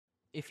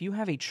If you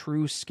have a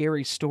true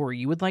scary story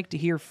you would like to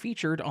hear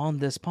featured on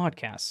this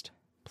podcast,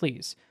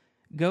 please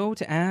go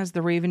to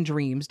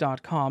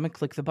astheravendreams.com and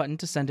click the button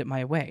to send it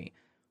my way.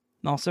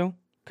 Also,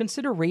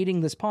 consider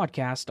rating this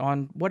podcast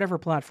on whatever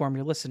platform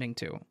you're listening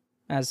to,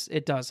 as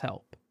it does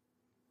help.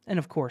 And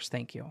of course,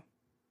 thank you.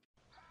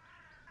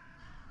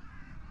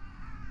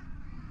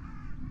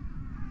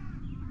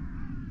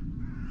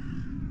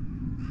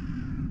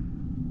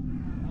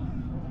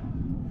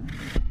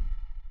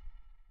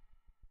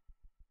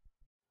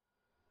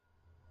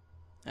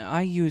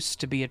 I used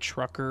to be a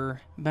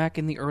trucker back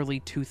in the early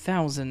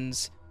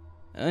 2000s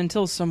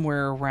until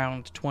somewhere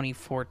around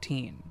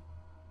 2014,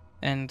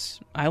 and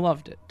I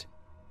loved it.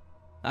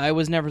 I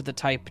was never the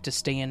type to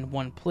stay in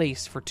one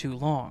place for too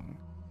long.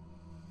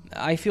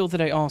 I feel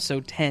that I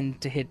also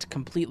tend to hit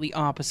completely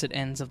opposite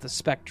ends of the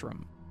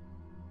spectrum.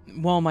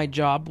 While my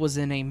job was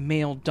in a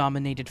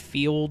male-dominated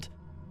field,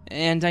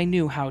 and I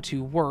knew how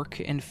to work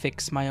and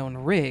fix my own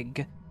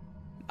rig,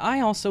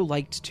 I also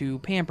liked to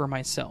pamper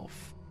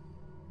myself.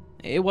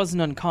 It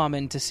wasn't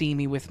uncommon to see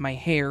me with my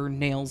hair,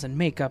 nails, and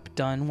makeup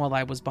done while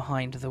I was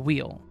behind the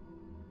wheel.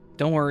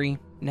 Don't worry,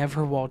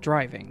 never while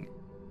driving.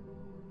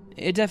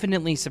 It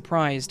definitely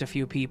surprised a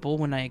few people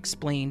when I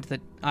explained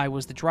that I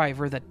was the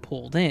driver that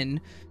pulled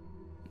in.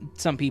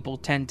 Some people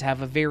tend to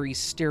have a very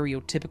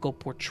stereotypical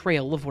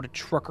portrayal of what a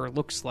trucker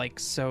looks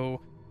like,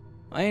 so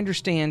I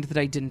understand that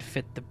I didn't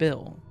fit the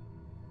bill.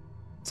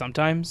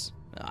 Sometimes,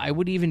 I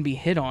would even be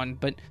hit on,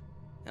 but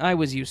I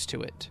was used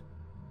to it.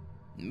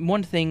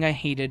 One thing I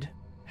hated,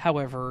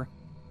 however,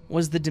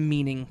 was the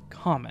demeaning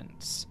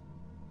comments.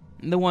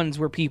 The ones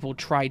where people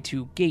tried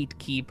to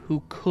gatekeep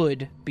who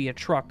could be a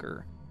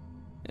trucker,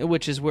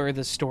 which is where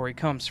this story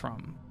comes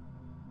from.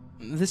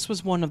 This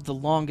was one of the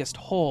longest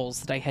hauls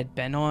that I had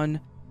been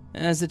on,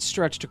 as it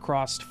stretched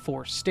across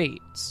 4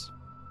 states.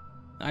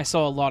 I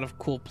saw a lot of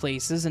cool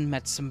places and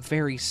met some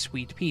very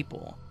sweet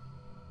people.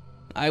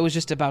 I was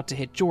just about to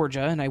hit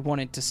Georgia, and I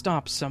wanted to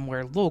stop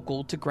somewhere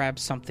local to grab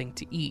something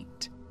to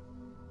eat.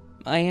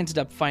 I ended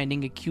up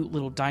finding a cute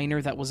little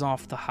diner that was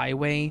off the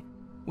highway,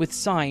 with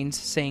signs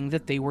saying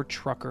that they were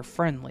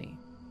trucker-friendly,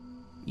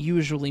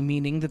 usually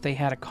meaning that they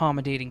had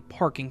accommodating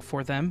parking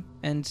for them,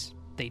 and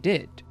they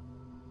did.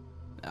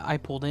 I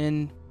pulled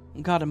in,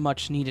 got a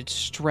much-needed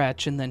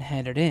stretch, and then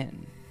headed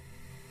in.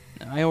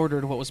 I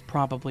ordered what was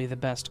probably the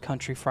best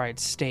country fried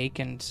steak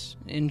and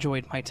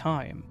enjoyed my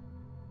time.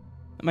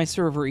 My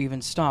server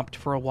even stopped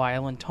for a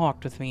while and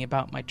talked with me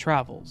about my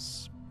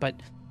travels, but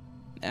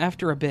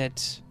after a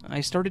bit, I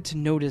started to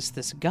notice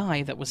this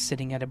guy that was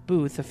sitting at a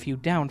booth a few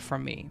down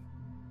from me.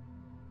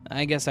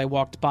 I guess I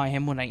walked by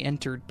him when I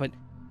entered, but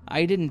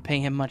I didn't pay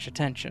him much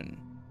attention.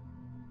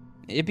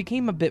 It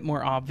became a bit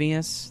more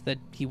obvious that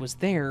he was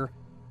there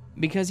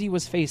because he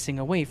was facing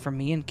away from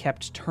me and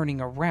kept turning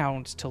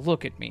around to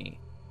look at me.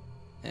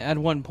 At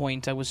one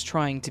point, I was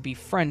trying to be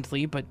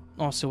friendly, but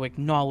also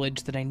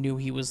acknowledge that I knew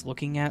he was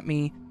looking at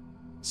me,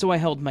 so I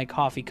held my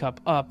coffee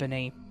cup up in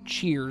a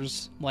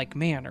cheers-like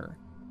manner.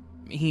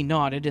 He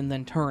nodded and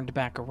then turned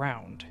back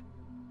around.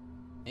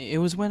 It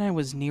was when I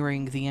was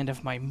nearing the end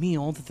of my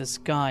meal that this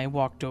guy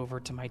walked over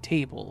to my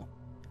table.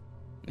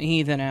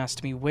 He then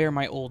asked me where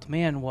my old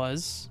man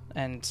was,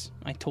 and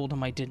I told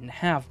him I didn't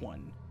have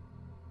one.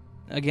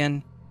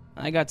 Again,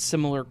 I got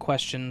similar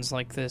questions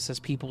like this as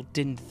people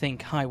didn't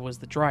think I was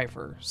the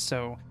driver,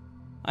 so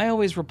I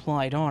always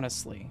replied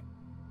honestly.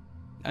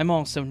 I'm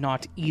also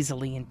not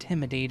easily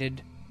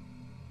intimidated.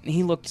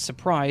 He looked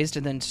surprised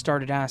and then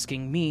started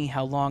asking me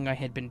how long I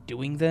had been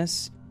doing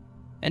this,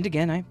 and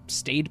again I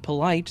stayed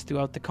polite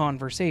throughout the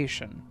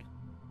conversation,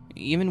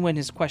 even when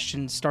his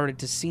questions started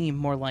to seem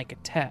more like a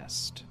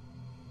test.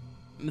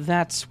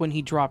 That's when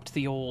he dropped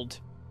the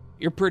old,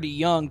 "You're pretty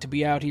young to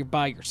be out here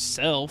by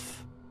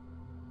yourself,"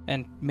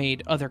 and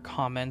made other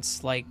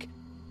comments like,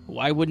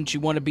 "Why wouldn't you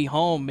want to be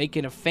home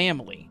making a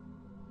family?"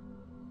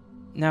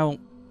 Now,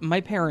 my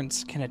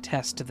parents can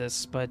attest to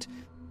this, but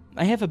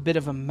I have a bit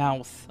of a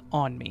mouth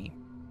on me.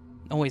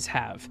 Always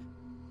have.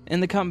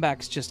 And the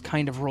comebacks just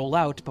kind of roll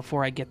out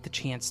before I get the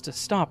chance to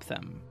stop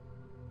them.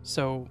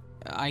 So,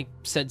 I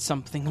said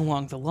something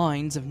along the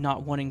lines of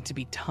not wanting to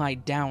be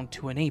tied down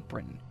to an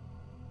apron.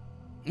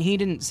 He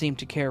didn't seem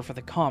to care for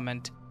the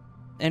comment,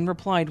 and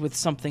replied with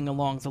something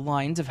along the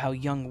lines of how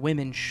young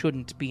women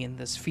shouldn't be in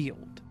this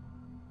field.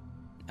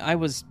 I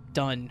was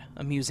done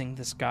amusing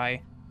this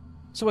guy,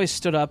 so I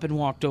stood up and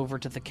walked over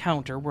to the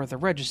counter where the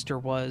register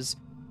was,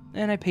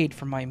 and I paid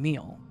for my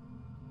meal.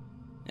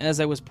 As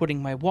I was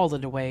putting my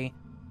wallet away,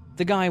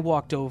 the guy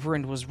walked over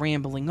and was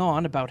rambling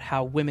on about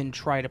how women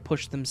try to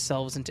push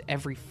themselves into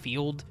every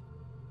field,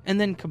 and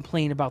then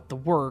complain about the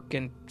work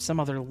and some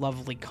other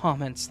lovely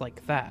comments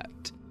like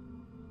that.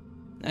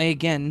 I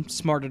again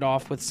smarted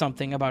off with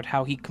something about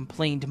how he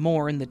complained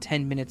more in the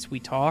 10 minutes we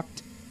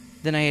talked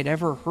than I had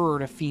ever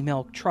heard a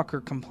female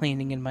trucker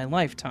complaining in my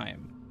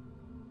lifetime.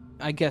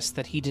 I guess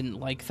that he didn't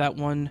like that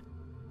one,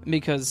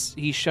 because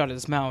he shut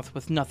his mouth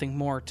with nothing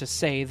more to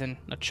say than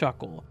a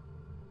chuckle.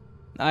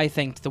 I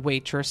thanked the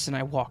waitress and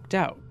I walked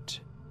out.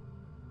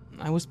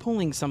 I was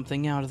pulling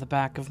something out of the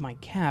back of my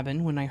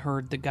cabin when I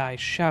heard the guy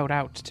shout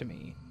out to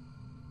me.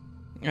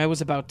 I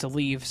was about to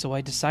leave, so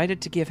I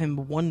decided to give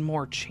him one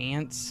more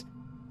chance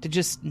to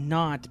just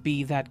not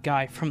be that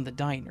guy from the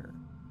diner.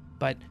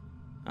 But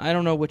I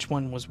don't know which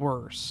one was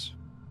worse.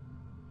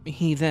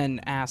 He then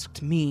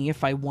asked me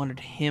if I wanted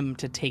him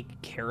to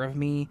take care of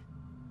me,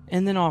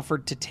 and then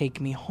offered to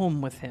take me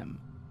home with him.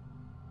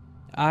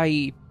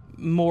 I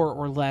more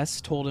or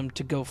less told him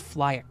to go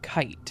fly a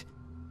kite,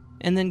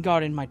 and then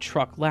got in my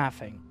truck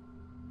laughing.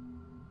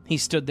 He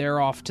stood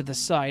there off to the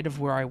side of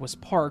where I was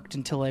parked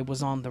until I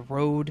was on the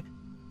road,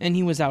 and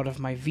he was out of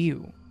my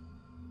view.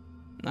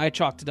 I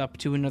chalked it up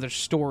to another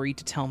story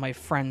to tell my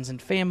friends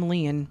and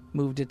family and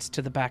moved it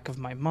to the back of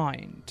my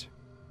mind.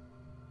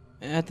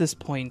 At this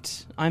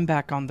point, I'm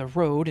back on the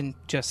road and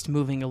just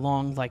moving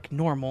along like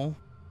normal,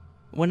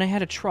 when I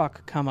had a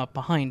truck come up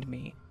behind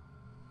me.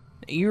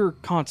 You're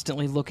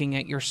constantly looking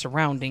at your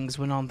surroundings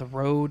when on the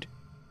road,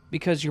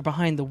 because you're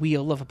behind the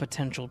wheel of a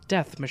potential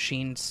death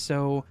machine,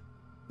 so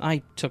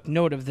I took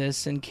note of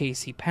this in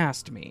case he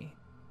passed me.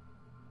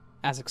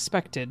 As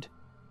expected,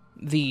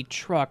 the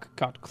truck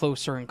got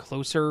closer and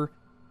closer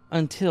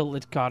until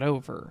it got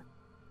over.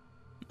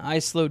 I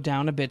slowed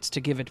down a bit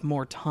to give it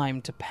more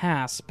time to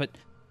pass, but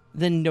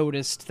then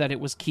noticed that it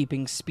was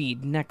keeping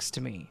speed next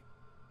to me.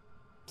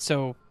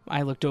 So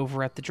I looked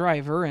over at the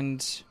driver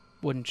and,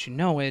 wouldn't you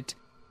know it,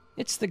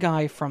 it's the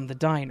guy from the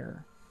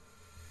diner.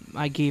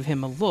 I gave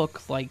him a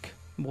look like,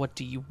 "What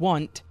do you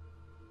want?"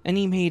 and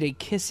he made a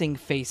kissing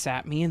face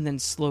at me and then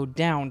slowed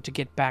down to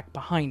get back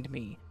behind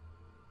me.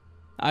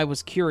 I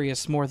was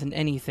curious more than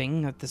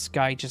anything that this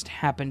guy just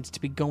happened to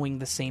be going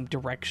the same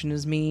direction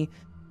as me,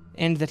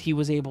 and that he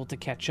was able to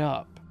catch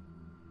up.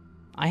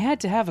 I had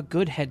to have a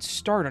good head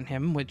start on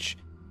him, which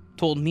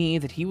told me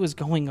that he was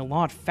going a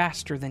lot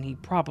faster than he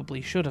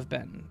probably should have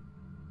been.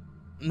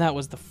 That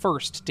was the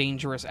first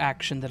dangerous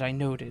action that I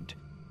noted.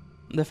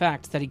 The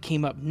fact that he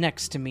came up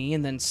next to me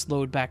and then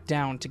slowed back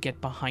down to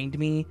get behind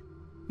me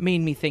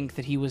made me think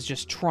that he was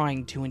just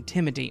trying to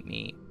intimidate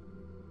me.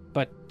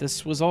 But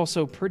this was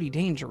also pretty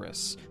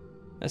dangerous,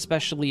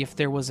 especially if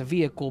there was a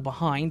vehicle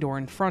behind or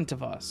in front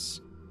of us.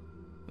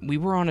 We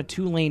were on a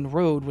 2-lane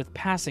road with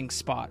passing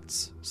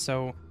spots,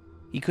 so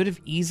he could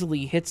have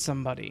easily hit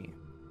somebody.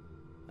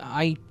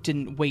 I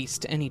didn't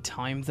waste any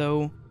time,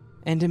 though,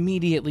 and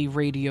immediately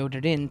radioed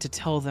it in to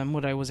tell them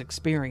what I was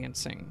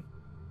experiencing.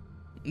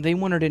 They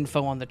wanted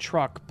info on the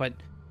truck, but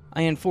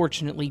I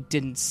unfortunately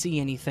didn't see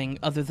anything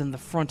other than the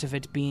front of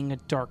it being a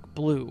dark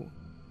blue.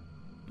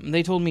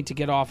 They told me to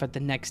get off at the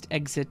next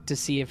exit to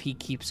see if he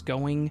keeps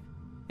going,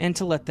 and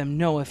to let them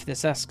know if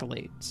this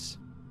escalates.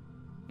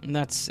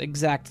 That's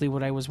exactly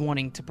what I was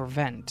wanting to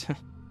prevent.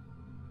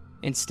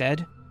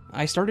 Instead,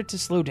 I started to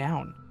slow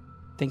down,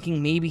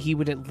 thinking maybe he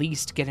would at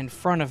least get in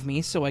front of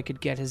me so I could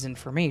get his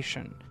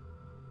information.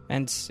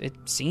 And it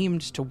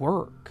seemed to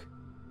work.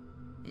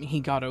 He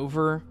got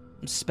over,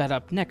 sped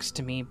up next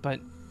to me, but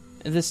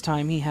this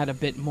time he had a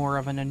bit more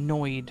of an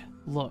annoyed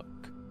look.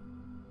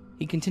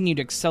 He continued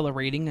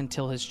accelerating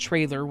until his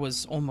trailer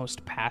was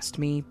almost past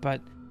me,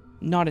 but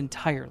not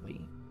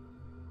entirely.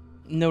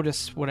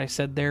 Notice what I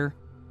said there?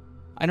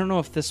 I don't know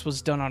if this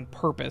was done on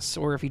purpose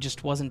or if he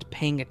just wasn't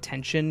paying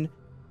attention,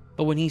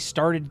 but when he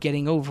started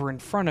getting over in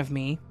front of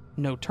me,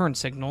 no turn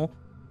signal,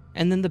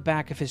 and then the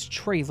back of his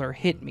trailer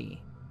hit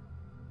me.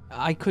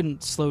 I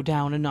couldn't slow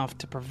down enough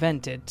to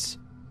prevent it,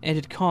 and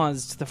it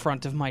caused the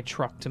front of my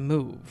truck to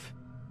move.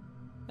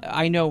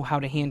 I know how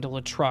to handle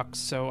a truck,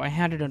 so I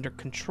had it under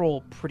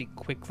control pretty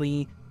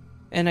quickly,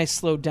 and I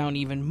slowed down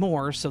even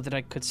more so that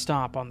I could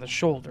stop on the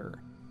shoulder.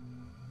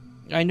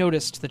 I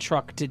noticed the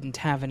truck didn't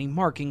have any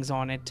markings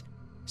on it,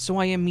 so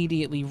I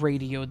immediately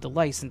radioed the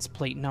license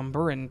plate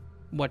number and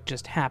what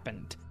just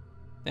happened,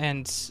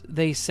 and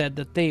they said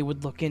that they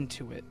would look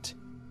into it.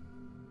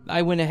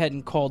 I went ahead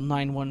and called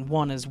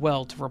 911 as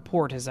well to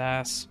report his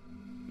ass.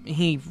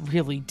 He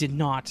really did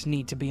not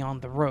need to be on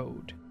the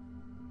road.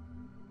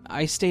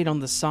 I stayed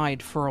on the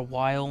side for a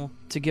while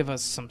to give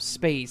us some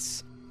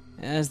space,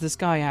 as this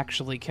guy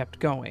actually kept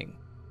going.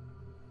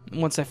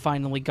 Once I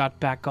finally got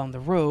back on the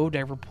road,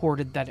 I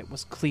reported that it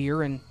was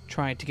clear and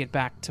tried to get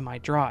back to my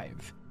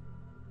drive.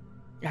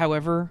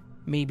 However,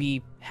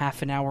 maybe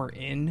half an hour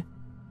in,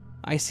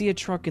 I see a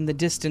truck in the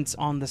distance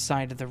on the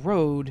side of the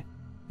road,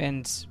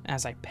 and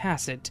as I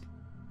pass it,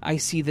 I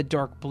see the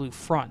dark blue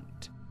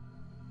front.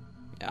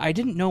 I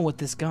didn't know what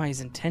this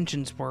guy's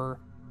intentions were,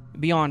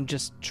 beyond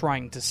just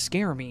trying to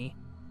scare me,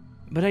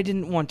 but I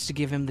didn't want to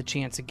give him the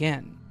chance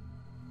again.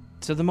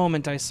 So the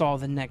moment I saw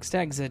the next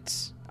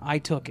exit, I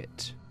took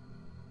it.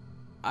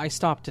 I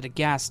stopped at a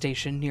gas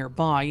station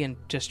nearby and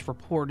just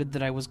reported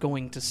that I was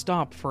going to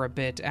stop for a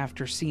bit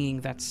after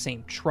seeing that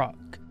same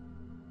truck.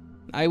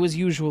 I was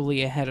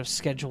usually ahead of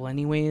schedule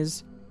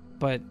anyways,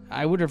 but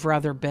I would have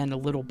rather been a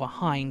little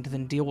behind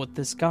than deal with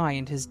this guy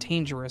and his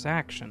dangerous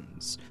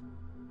actions.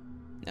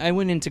 I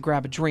went in to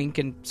grab a drink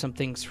and some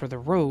things for the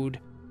road,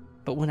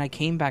 but when I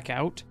came back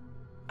out,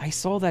 I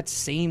saw that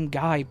same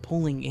guy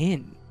pulling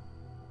in.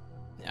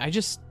 I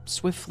just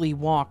swiftly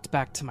walked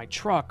back to my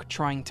truck,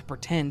 trying to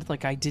pretend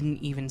like I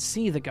didn't even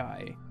see the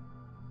guy.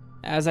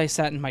 As I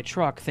sat in my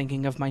truck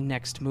thinking of my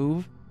next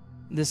move,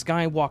 this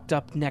guy walked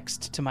up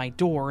next to my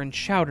door and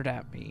shouted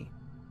at me.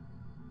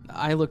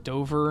 I looked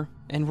over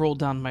and rolled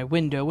down my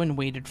window and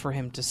waited for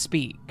him to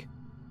speak.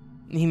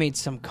 He made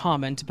some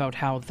comment about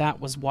how that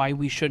was why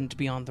we shouldn't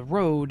be on the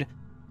road,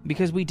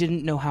 because we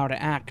didn't know how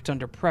to act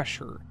under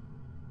pressure.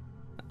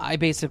 I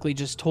basically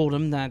just told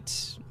him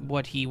that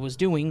what he was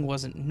doing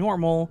wasn't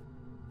normal,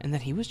 and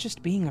that he was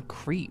just being a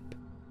creep.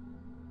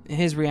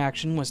 His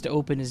reaction was to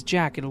open his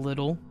jacket a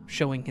little,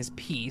 showing his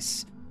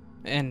piece,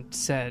 and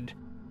said,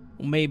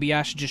 "Well, maybe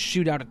I should just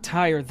shoot out a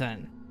tire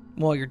then,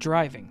 while you're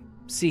driving.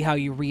 See how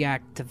you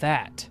react to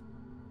that."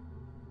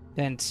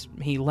 And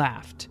he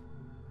laughed.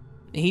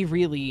 He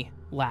really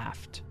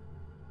laughed.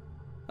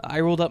 I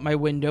rolled up my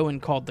window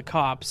and called the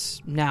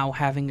cops, now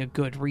having a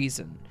good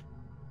reason.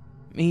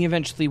 He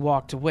eventually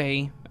walked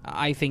away.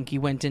 I think he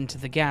went into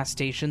the gas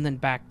station, then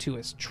back to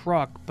his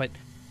truck, but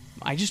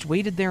I just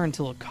waited there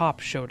until a cop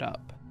showed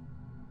up.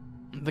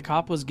 The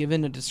cop was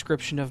given a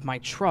description of my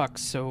truck,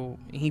 so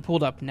he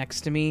pulled up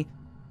next to me,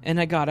 and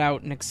I got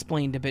out and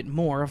explained a bit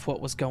more of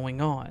what was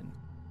going on.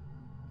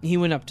 He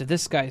went up to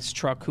this guy's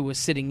truck who was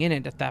sitting in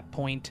it at that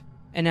point,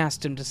 and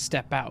asked him to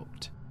step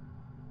out.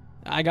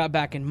 I got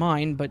back in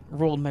mine, but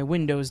rolled my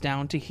windows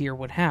down to hear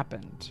what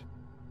happened.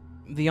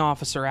 The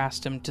officer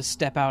asked him to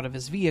step out of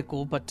his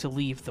vehicle, but to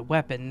leave the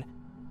weapon,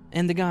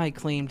 and the guy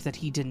claimed that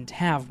he didn't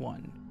have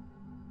one.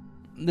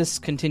 This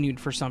continued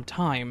for some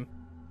time,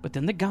 but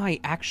then the guy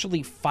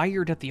actually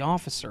fired at the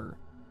officer.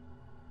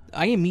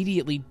 I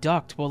immediately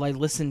ducked while I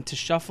listened to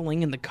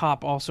shuffling and the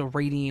cop also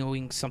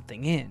radioing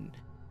something in.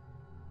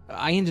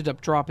 I ended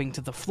up dropping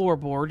to the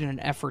floorboard in an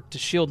effort to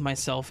shield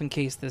myself in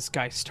case this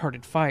guy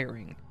started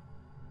firing.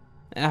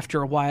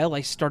 After a while,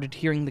 I started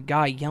hearing the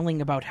guy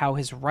yelling about how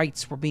his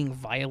rights were being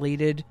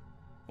violated,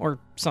 or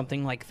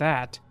something like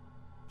that,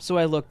 so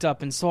I looked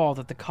up and saw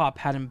that the cop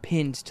had him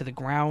pinned to the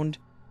ground,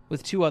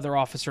 with 2 other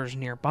officers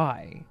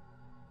nearby.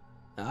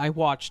 I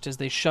watched as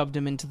they shoved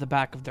him into the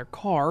back of their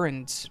car,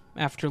 and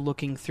after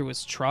looking through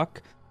his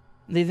truck,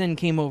 they then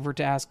came over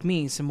to ask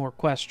me some more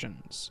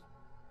questions.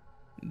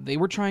 They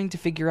were trying to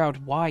figure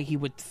out why he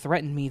would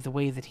threaten me the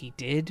way that he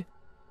did,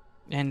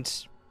 and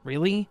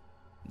really,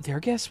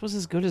 their guess was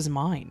as good as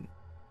mine.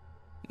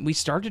 We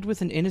started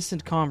with an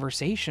innocent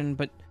conversation,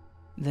 but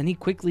then he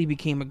quickly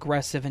became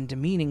aggressive and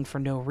demeaning for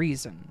no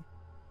reason.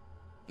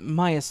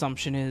 My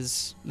assumption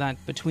is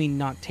that between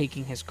not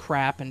taking his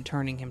crap and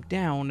turning him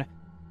down,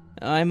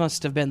 I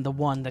must have been the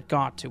one that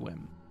got to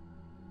him.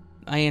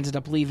 I ended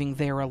up leaving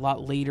there a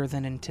lot later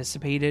than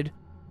anticipated,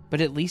 but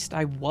at least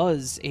I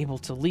was able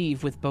to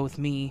leave with both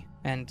me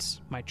and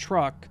my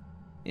truck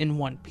in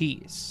one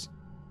piece.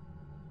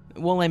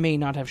 While I may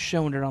not have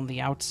shown it on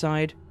the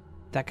outside,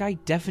 that guy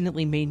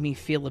definitely made me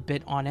feel a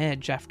bit on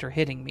edge after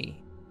hitting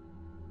me.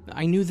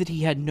 I knew that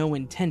he had no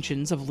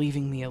intentions of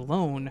leaving me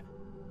alone,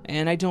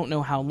 and I don't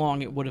know how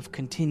long it would have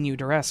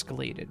continued or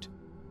escalated,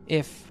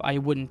 if I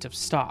wouldn't have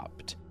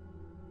stopped.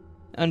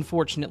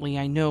 Unfortunately,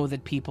 I know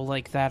that people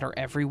like that are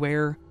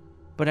everywhere,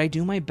 but I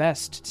do my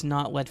best to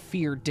not let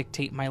fear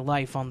dictate my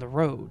life on the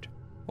road,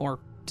 or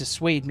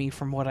dissuade me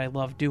from what I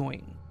love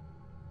doing.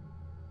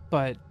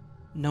 But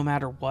no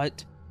matter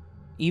what,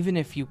 even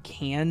if you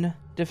can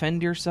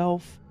defend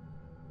yourself,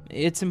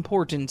 it's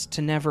important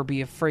to never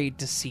be afraid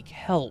to seek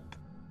help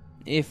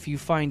if you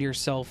find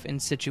yourself in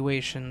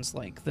situations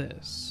like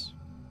this.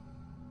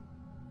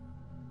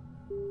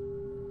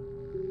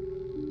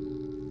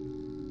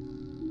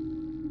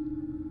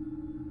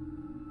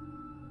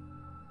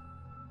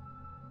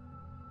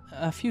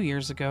 A few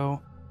years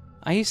ago,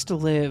 I used to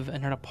live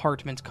in an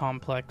apartment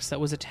complex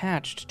that was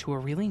attached to a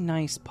really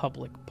nice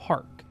public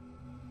park.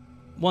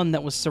 One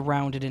that was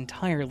surrounded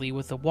entirely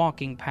with a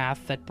walking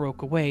path that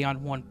broke away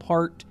on one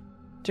part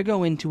to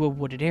go into a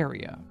wooded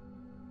area.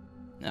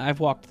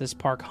 I've walked this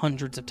park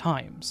hundreds of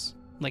times,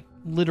 like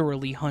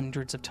literally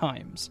hundreds of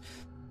times.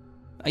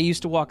 I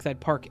used to walk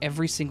that park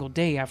every single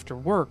day after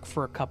work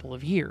for a couple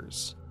of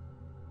years.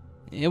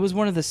 It was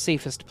one of the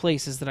safest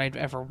places that I'd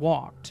ever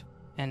walked,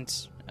 and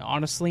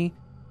honestly,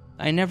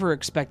 I never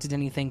expected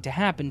anything to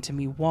happen to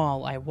me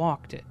while I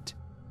walked it.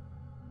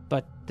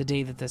 But the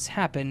day that this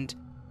happened,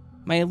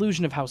 my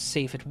illusion of how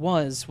safe it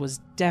was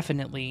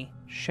definitely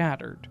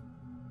shattered.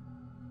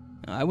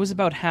 I was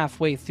about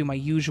halfway through my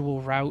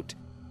usual route,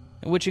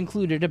 which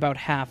included about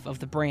half of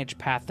the branch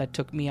path that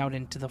took me out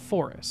into the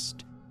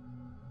forest.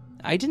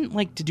 I didn't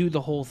like to do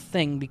the whole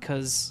thing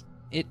because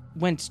it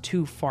went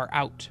too far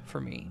out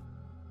for me.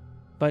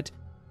 But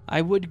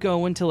I would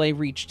go until I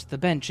reached the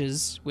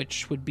benches,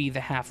 which would be the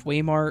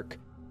halfway mark,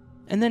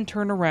 and then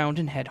turn around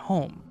and head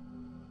home.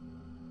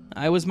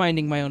 I was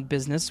minding my own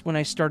business when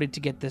I started to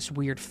get this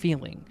weird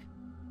feeling,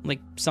 like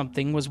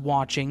something was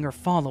watching or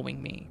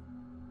following me.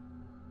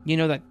 You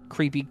know that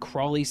creepy,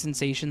 crawly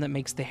sensation that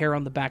makes the hair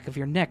on the back of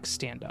your neck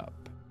stand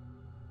up?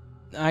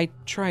 I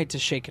tried to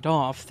shake it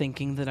off,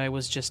 thinking that I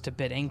was just a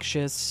bit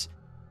anxious,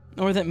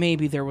 or that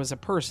maybe there was a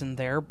person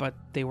there, but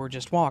they were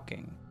just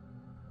walking.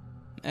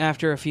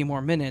 After a few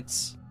more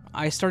minutes,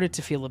 I started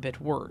to feel a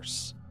bit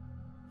worse,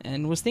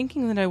 and was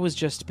thinking that I was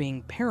just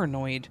being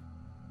paranoid,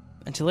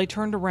 until I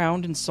turned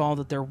around and saw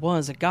that there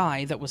was a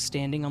guy that was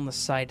standing on the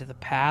side of the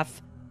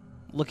path,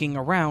 looking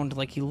around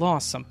like he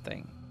lost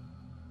something.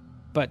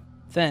 But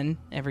then,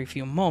 every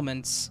few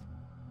moments,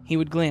 he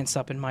would glance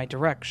up in my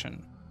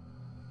direction.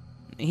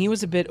 He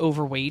was a bit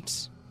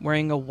overweight,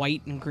 wearing a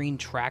white and green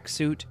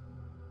tracksuit.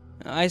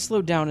 I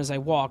slowed down as I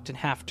walked and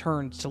half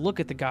turned to look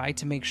at the guy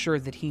to make sure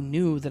that he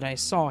knew that I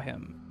saw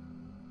him.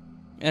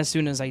 As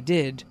soon as I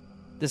did,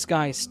 this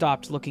guy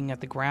stopped looking at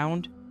the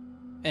ground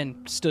and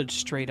stood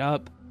straight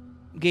up,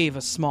 gave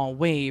a small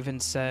wave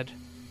and said,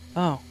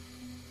 "Oh,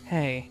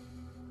 hey."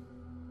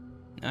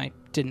 I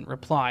didn't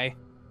reply.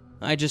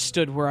 I just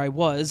stood where I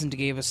was and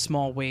gave a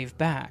small wave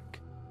back.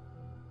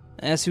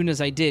 As soon as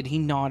I did, he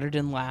nodded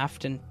and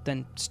laughed and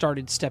then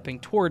started stepping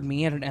toward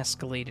me at an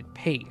escalated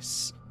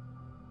pace.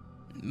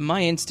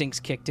 My instincts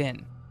kicked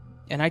in,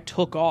 and I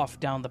took off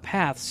down the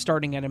path,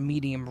 starting at a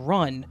medium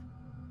run,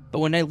 but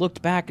when I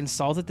looked back and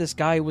saw that this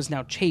guy was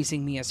now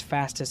chasing me as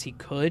fast as he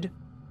could,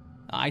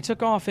 I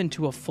took off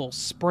into a full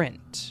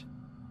sprint.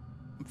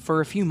 For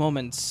a few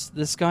moments,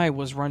 this guy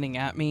was running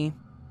at me,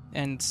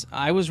 and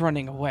I was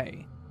running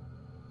away.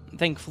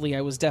 Thankfully,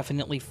 I was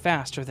definitely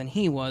faster than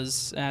he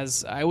was,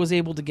 as I was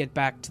able to get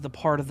back to the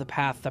part of the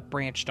path that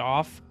branched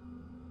off.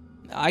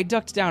 I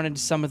ducked down into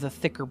some of the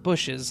thicker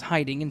bushes,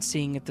 hiding and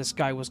seeing if this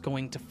guy was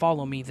going to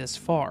follow me this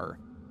far.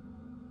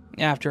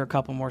 After a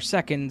couple more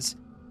seconds,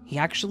 he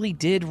actually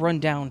did run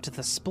down to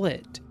the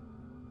split,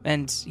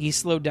 and he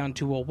slowed down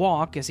to a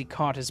walk as he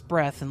caught his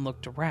breath and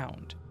looked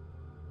around.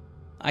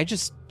 I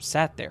just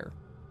sat there,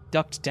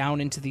 ducked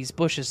down into these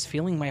bushes,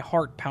 feeling my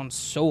heart pound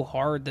so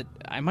hard that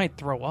I might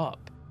throw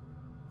up,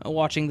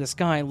 watching this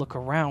guy look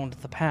around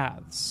the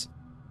paths.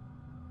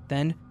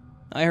 Then,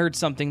 I heard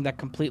something that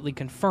completely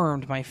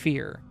confirmed my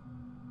fear.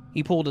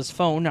 He pulled his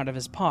phone out of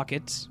his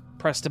pocket,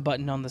 pressed a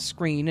button on the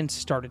screen, and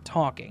started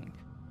talking.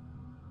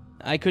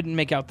 I couldn't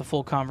make out the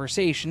full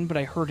conversation, but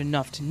I heard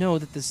enough to know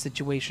that this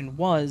situation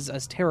was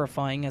as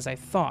terrifying as I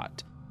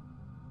thought.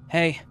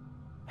 "Hey,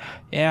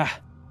 yeah,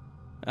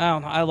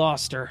 I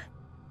lost her."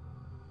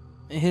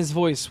 His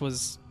voice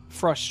was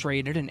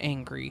frustrated and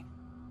angry,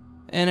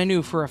 and I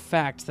knew for a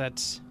fact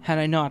that had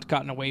I not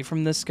gotten away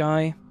from this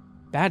guy,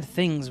 bad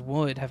things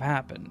would have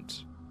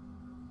happened.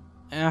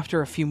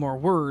 After a few more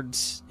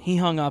words, he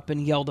hung up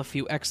and yelled a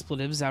few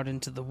expletives out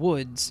into the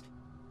woods,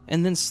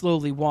 and then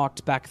slowly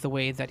walked back the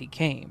way that he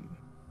came.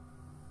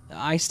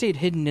 I stayed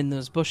hidden in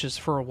those bushes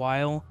for a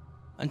while,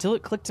 until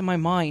it clicked in my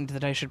mind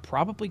that I should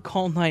probably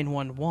call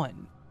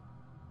 911.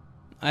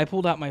 I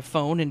pulled out my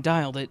phone and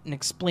dialed it and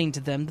explained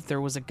to them that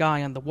there was a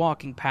guy on the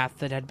walking path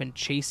that had been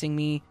chasing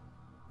me,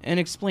 and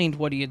explained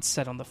what he had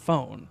said on the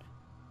phone.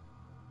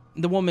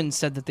 The woman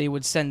said that they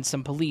would send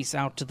some police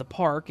out to the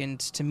park and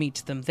to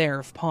meet them there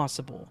if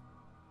possible.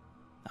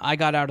 I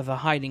got out of the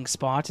hiding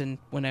spot, and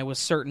when I was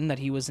certain that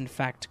he was in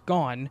fact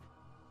gone,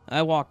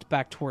 I walked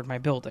back toward my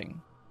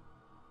building.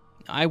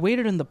 I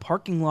waited in the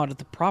parking lot of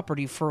the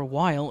property for a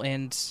while,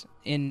 and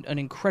in an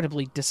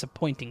incredibly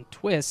disappointing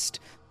twist,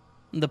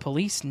 the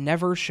police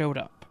never showed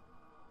up.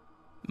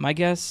 My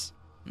guess,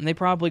 they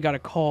probably got a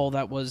call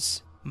that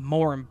was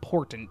more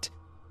important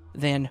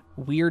than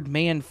 "weird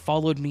man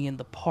followed me in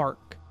the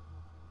park."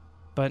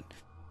 But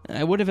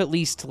I would have at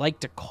least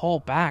liked a call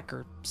back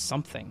or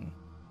something.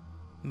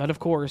 But of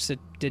course, it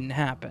didn't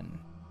happen.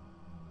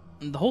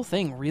 The whole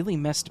thing really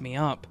messed me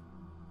up,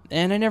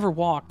 and I never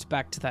walked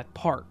back to that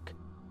park.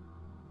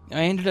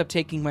 I ended up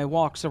taking my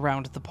walks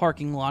around the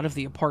parking lot of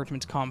the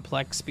apartment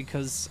complex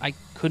because I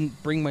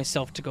couldn't bring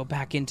myself to go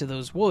back into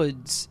those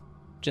woods,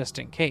 just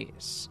in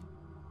case.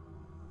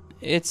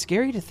 It's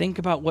scary to think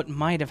about what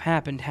might have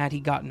happened had he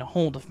gotten a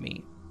hold of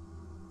me,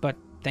 but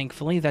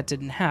thankfully that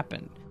didn't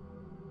happen.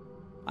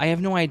 I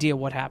have no idea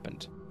what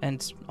happened,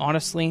 and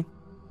honestly,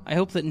 I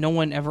hope that no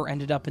one ever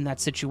ended up in that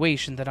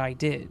situation that I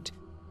did.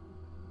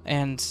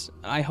 And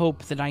I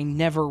hope that I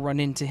never run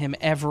into him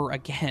ever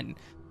again.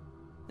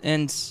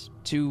 And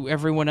to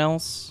everyone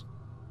else,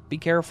 be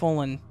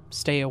careful and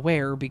stay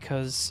aware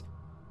because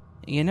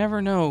you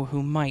never know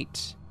who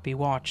might be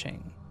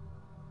watching.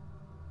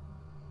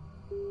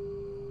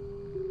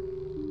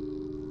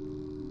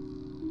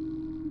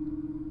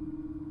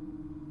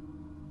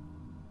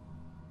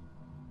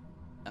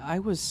 I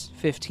was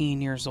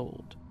 15 years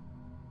old.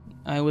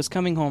 I was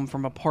coming home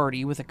from a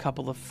party with a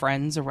couple of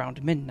friends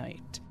around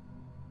midnight.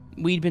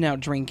 We'd been out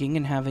drinking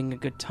and having a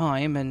good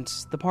time, and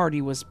the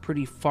party was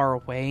pretty far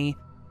away,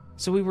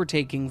 so we were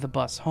taking the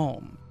bus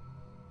home.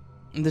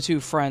 The two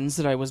friends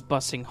that I was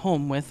busing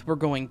home with were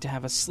going to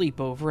have a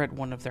sleepover at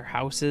one of their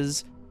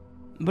houses,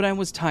 but I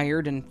was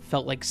tired and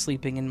felt like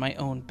sleeping in my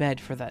own bed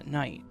for that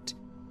night.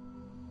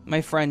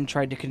 My friend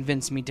tried to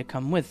convince me to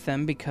come with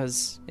them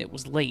because it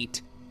was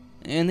late,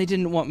 and they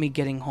didn't want me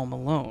getting home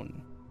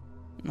alone.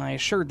 I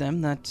assured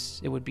them that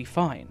it would be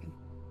fine.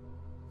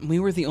 We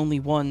were the only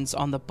ones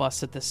on the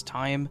bus at this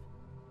time,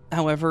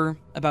 However,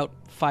 about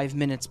 5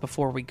 minutes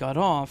before we got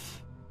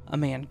off, a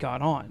man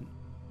got on.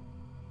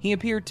 He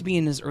appeared to be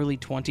in his early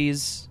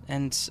 20s,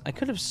 and I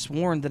could have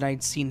sworn that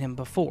I'd seen him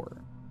before.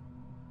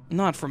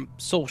 Not from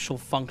social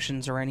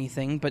functions or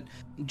anything, but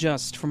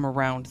just from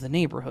around the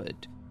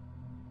neighborhood.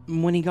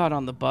 When he got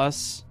on the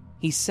bus,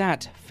 he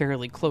sat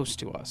fairly close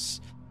to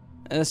us,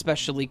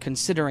 especially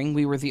considering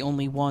we were the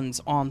only ones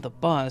on the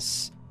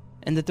bus,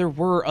 and that there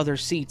were other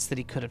seats that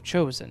he could have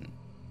chosen.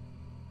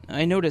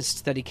 I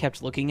noticed that he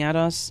kept looking at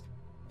us,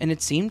 and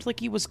it seemed like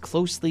he was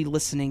closely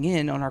listening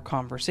in on our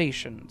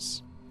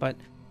conversations, but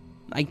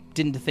I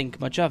didn't think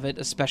much of it,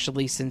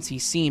 especially since he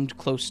seemed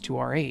close to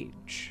our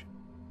age.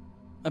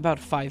 About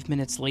 5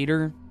 minutes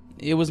later,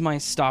 it was my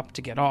stop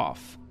to get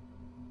off.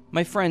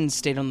 My friends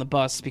stayed on the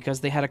bus because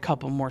they had a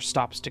couple more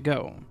stops to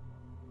go.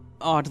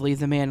 Oddly,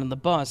 the man on the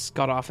bus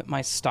got off at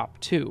my stop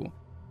too,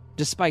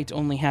 despite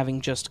only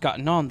having just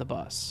gotten on the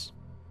bus.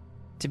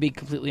 To be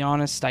completely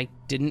honest, I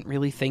didn't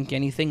really think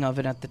anything of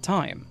it at the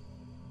time.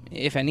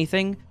 If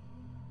anything,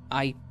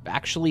 I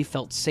actually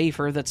felt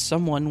safer that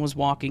someone was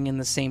walking in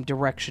the same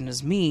direction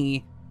as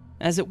me,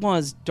 as it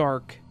was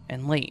dark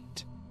and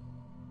late.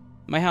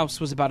 My house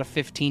was about a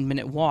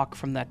 15-minute walk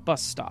from that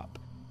bus stop.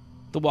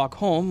 The walk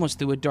home was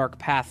through a dark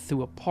path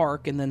through a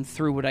park and then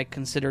through what I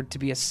considered to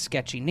be a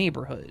sketchy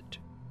neighborhood.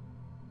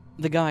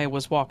 The guy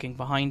was walking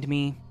behind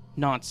me,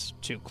 not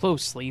too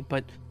closely,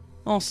 but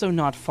also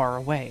not far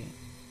away.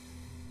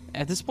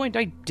 At this point,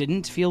 I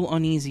didn't feel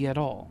uneasy at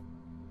all.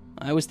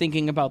 I was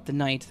thinking about the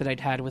night that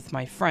I'd had with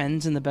my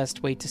friends and the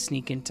best way to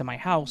sneak into my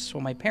house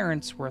while my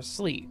parents were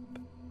asleep.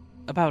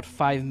 About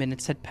 5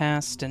 minutes had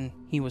passed, and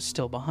he was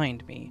still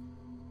behind me.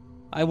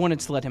 I wanted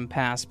to let him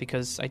pass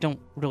because I don't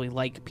really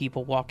like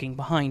people walking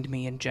behind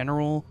me in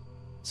general,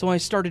 so I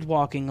started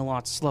walking a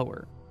lot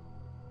slower.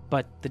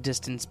 But the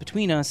distance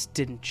between us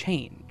didn't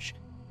change.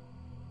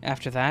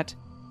 After that,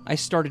 I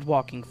started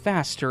walking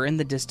faster, and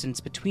the distance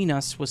between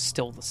us was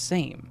still the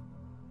same.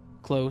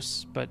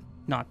 Close, but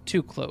not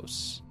too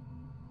close.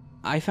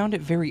 I found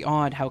it very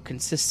odd how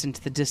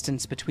consistent the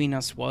distance between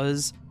us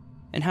was,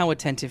 and how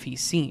attentive he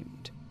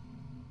seemed.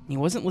 He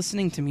wasn't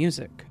listening to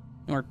music,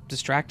 or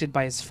distracted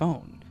by his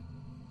phone.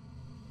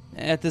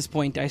 At this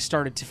point, I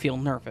started to feel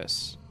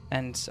nervous,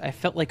 and I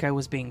felt like I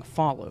was being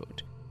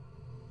followed.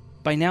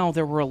 By now,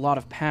 there were a lot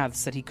of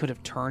paths that he could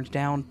have turned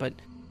down, but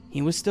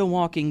he was still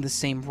walking the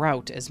same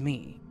route as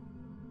me.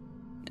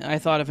 I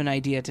thought of an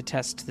idea to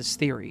test this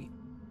theory.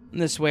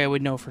 This way I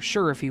would know for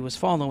sure if he was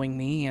following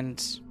me,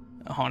 and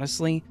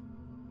honestly,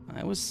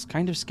 I was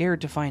kind of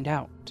scared to find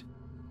out.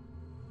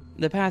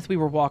 The path we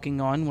were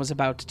walking on was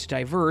about to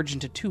diverge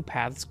into two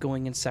paths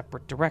going in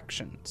separate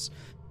directions.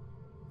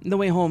 The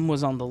way home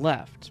was on the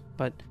left,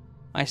 but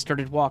I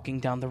started walking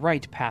down the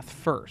right path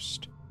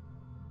first.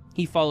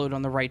 He followed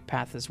on the right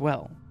path as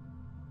well.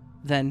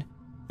 Then,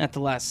 at the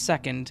last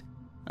second,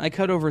 I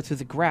cut over through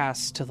the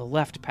grass to the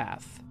left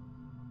path.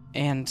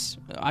 And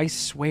I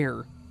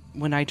swear,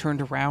 when I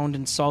turned around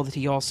and saw that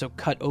he also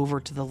cut over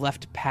to the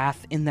left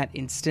path in that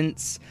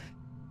instance,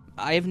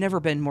 I have never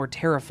been more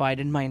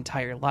terrified in my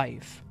entire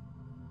life.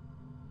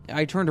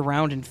 I turned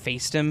around and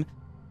faced him,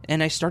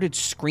 and I started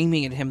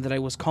screaming at him that I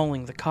was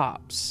calling the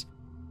cops.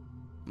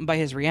 By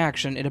his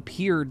reaction, it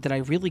appeared that I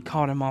really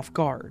caught him off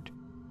guard.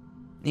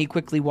 He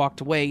quickly walked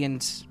away,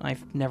 and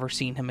I've never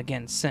seen him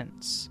again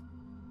since.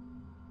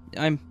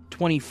 I'm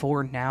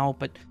 24 now,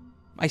 but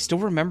I still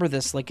remember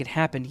this like it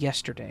happened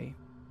yesterday.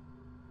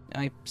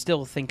 I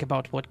still think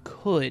about what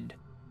could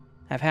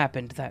have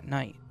happened that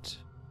night.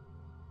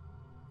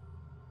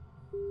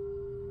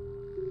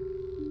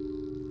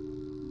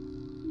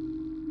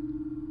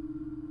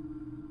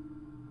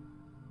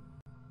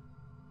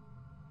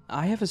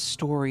 I have a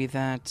story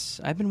that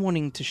I've been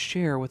wanting to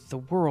share with the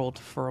world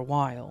for a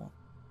while.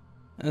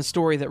 A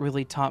story that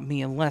really taught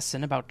me a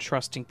lesson about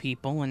trusting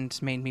people and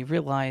made me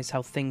realize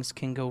how things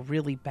can go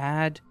really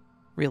bad,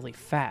 really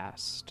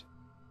fast.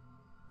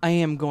 I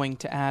am going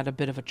to add a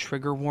bit of a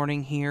trigger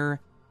warning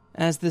here,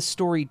 as this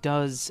story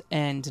does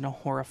end in a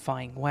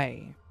horrifying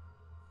way.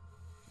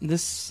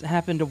 This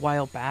happened a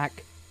while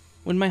back,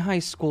 when my high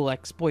school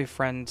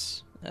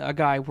ex-boyfriend, a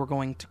guy we're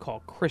going to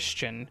call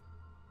Christian,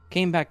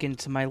 came back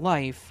into my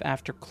life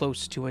after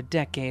close to a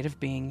decade of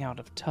being out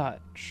of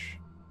touch.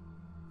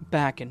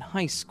 Back in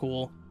high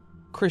school,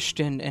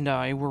 Christian and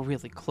I were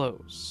really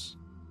close.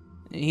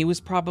 He was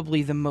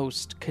probably the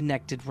most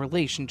connected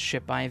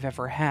relationship I've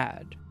ever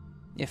had,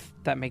 if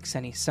that makes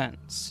any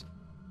sense.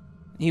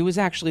 He was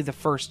actually the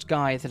first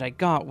guy that I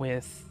got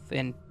with,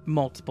 in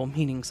multiple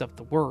meanings of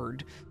the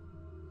word,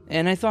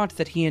 and I thought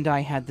that he and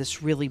I had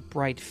this really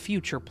bright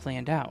future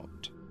planned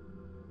out.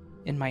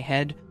 In my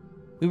head,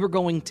 we were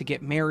going to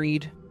get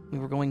married, we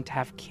were going to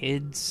have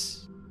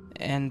kids,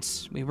 and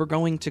we were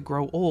going to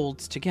grow old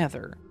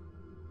together.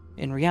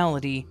 In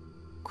reality,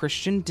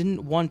 Christian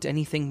didn't want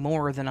anything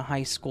more than a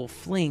high school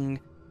fling,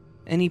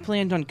 and he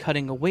planned on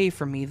cutting away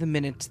from me the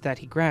minute that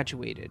he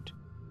graduated.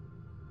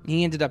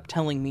 He ended up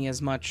telling me as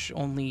much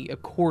only a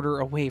quarter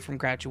away from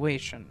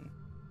graduation.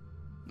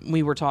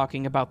 We were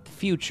talking about the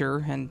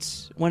future, and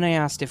when I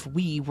asked if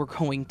we were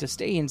going to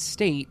stay in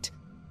state,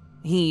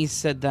 he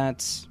said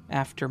that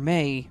after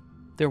May,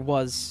 there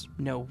was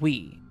no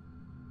we.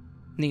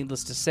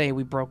 Needless to say,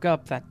 we broke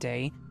up that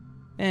day,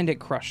 and it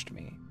crushed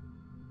me.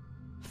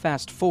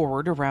 Fast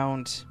forward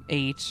around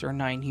 8 or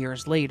 9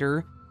 years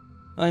later,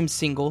 I'm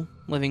single,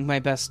 living my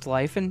best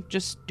life, and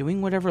just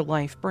doing whatever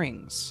life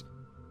brings.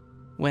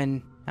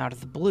 When, out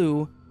of the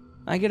blue,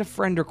 I get a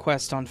friend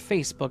request on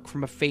Facebook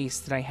from a face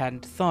that I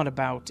hadn't thought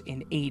about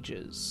in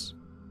ages.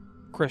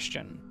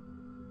 Christian.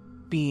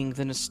 Being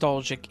the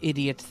nostalgic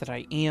idiot that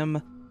I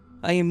am,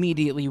 I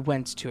immediately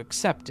went to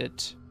accept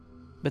it,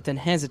 but then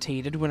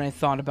hesitated when I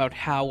thought about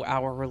how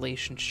our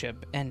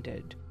relationship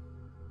ended.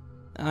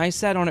 I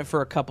sat on it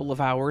for a couple of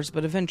hours,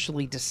 but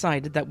eventually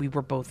decided that we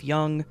were both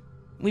young,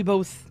 we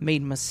both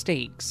made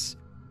mistakes,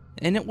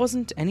 and it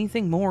wasn't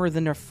anything more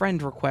than a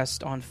friend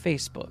request on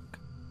Facebook.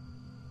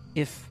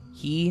 If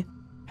he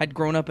had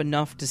grown up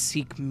enough to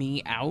seek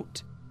me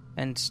out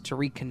and to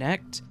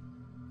reconnect,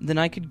 then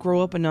I could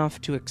grow up enough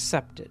to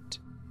accept it.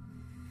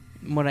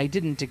 What I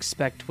didn't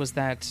expect was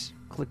that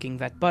clicking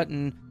that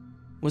button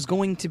was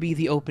going to be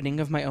the opening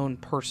of my own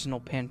personal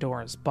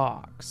Pandora's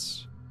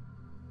box.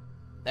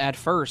 At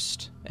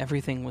first,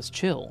 everything was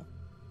chill.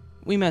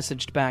 We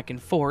messaged back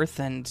and forth,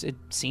 and it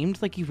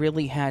seemed like he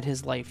really had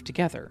his life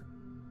together.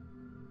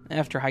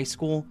 After high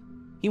school,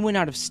 he went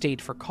out of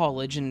state for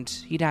college, and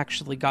he'd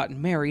actually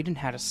gotten married and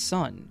had a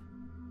son.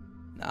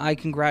 I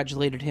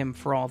congratulated him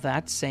for all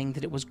that, saying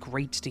that it was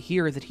great to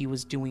hear that he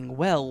was doing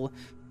well,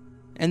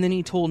 and then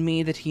he told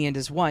me that he and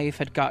his wife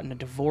had gotten a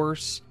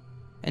divorce,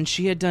 and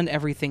she had done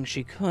everything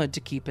she could to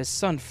keep his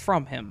son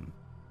from him.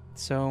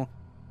 So,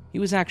 he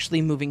was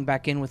actually moving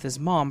back in with his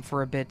mom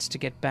for a bit to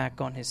get back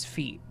on his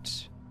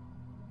feet.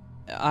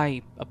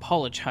 I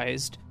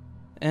apologized,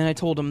 and I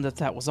told him that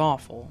that was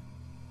awful.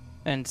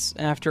 And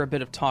after a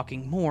bit of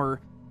talking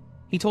more,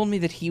 he told me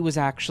that he was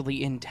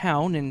actually in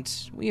town, and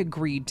we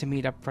agreed to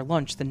meet up for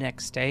lunch the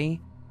next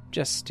day,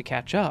 just to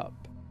catch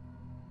up.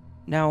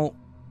 Now,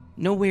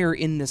 nowhere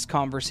in this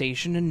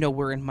conversation and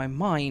nowhere in my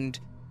mind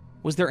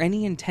was there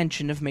any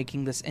intention of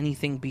making this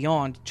anything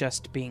beyond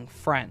just being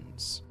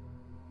friends.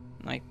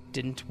 I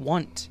didn't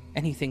want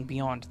anything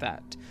beyond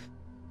that.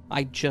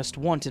 I just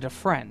wanted a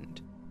friend,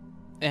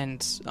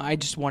 and I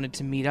just wanted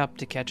to meet up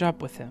to catch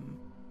up with him.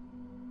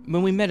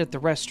 When we met at the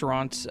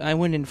restaurant, I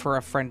went in for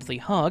a friendly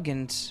hug,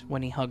 and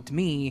when he hugged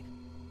me,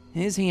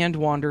 his hand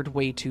wandered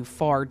way too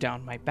far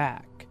down my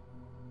back.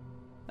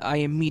 I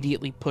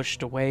immediately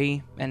pushed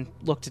away and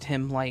looked at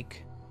him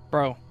like,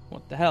 "Bro,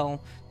 what the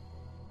hell?"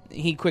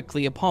 He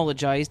quickly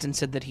apologized and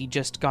said that he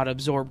just got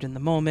absorbed in the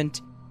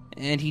moment,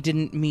 and he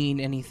didn't mean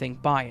anything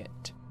by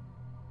it.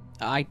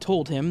 I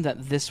told him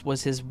that this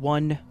was his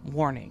one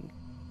warning,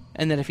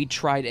 and that if he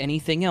tried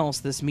anything else,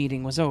 this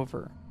meeting was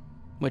over,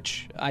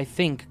 which I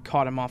think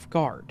caught him off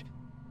guard.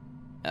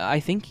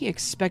 I think he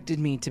expected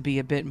me to be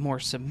a bit more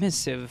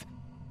submissive,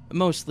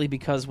 mostly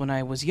because when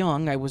I was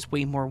young, I was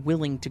way more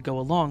willing to go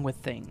along with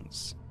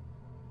things.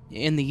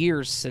 In the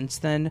years since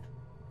then,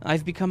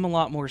 I've become a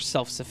lot more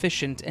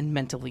self-sufficient and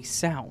mentally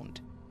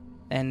sound,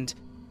 and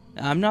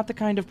I'm not the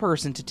kind of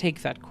person to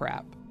take that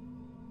crap.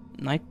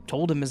 I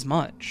told him as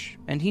much,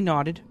 and he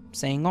nodded,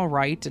 saying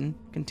alright and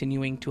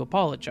continuing to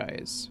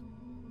apologize.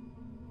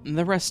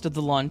 The rest of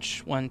the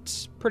lunch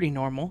went pretty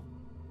normal.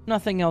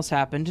 Nothing else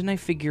happened, and I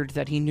figured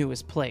that he knew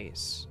his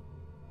place.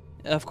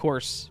 Of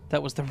course,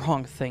 that was the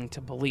wrong thing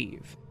to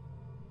believe.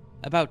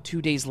 About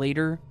 2 days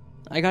later,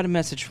 I got a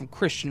message from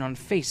Christian on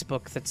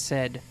Facebook that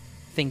said,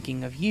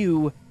 "Thinking of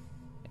you,"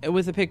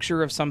 with a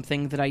picture of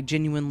something that I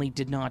genuinely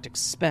did not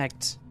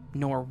expect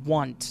nor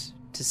want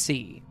to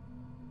see.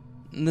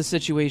 The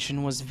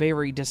situation was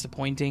very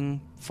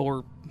disappointing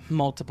for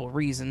multiple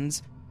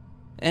reasons,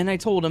 and I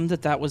told him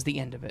that that was the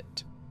end of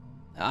it.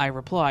 I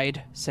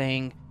replied,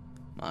 saying,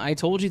 "I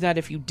told you that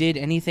if you did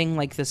anything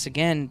like this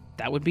again,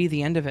 that would be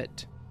the end of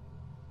it."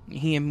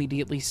 He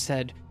immediately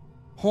said,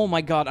 "Oh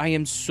my god, I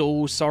am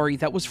so sorry,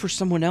 that was for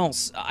someone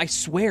else, I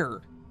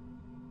swear."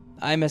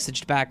 I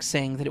messaged back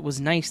saying that it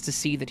was nice to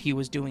see that he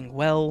was doing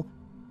well,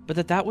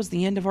 but that was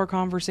the end of our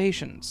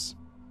conversations,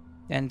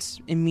 and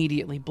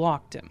immediately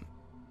blocked him.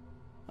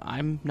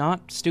 I'm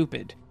not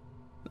stupid.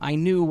 I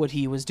knew what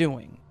he was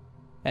doing,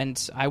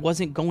 and I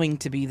wasn't going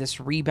to be this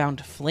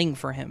rebound fling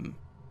for him.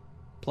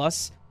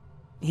 Plus,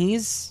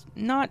 he's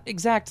not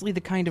exactly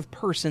the kind of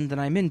person that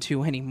I'm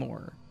into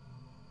anymore.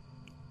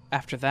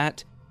 After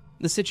that,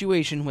 the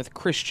situation with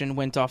Christian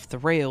went off the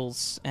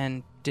rails,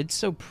 and did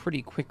so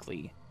pretty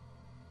quickly.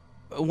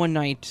 One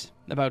night,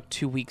 about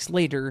 2 weeks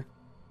later,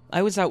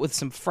 I was out with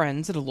some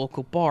friends at a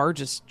local bar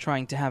just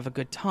trying to have a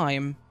good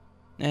time,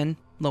 and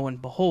lo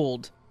and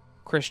behold,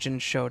 Christian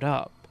showed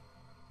up.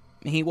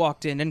 He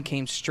walked in and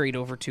came straight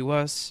over to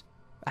us,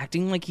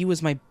 acting like he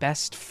was my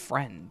best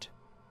friend.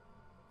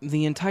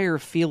 The entire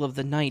feel of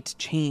the night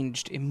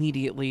changed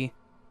immediately.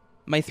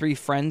 My 3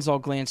 friends all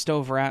glanced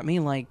over at me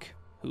like,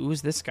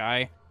 "Who's this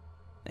guy?"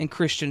 And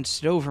Christian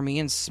stood over me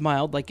and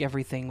smiled like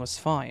everything was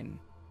fine.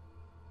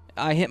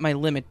 I hit my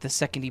limit the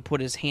second he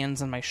put his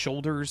hands on my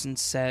shoulders and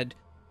said,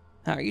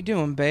 "How you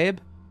doing, babe?"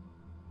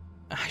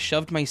 I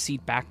shoved my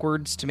seat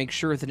backwards to make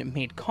sure that it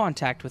made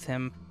contact with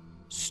him,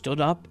 stood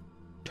up,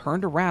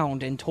 turned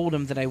around, and told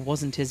him that I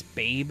wasn't his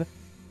babe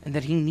and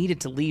that he needed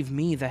to leave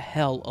me the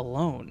hell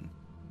alone.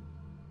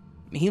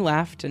 He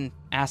laughed and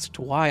asked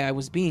why I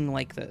was being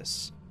like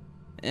this,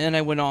 and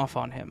I went off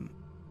on him.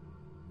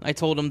 I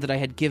told him that I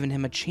had given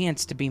him a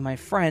chance to be my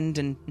friend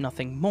and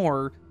nothing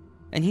more,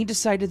 and he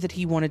decided that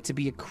he wanted to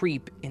be a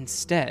creep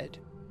instead.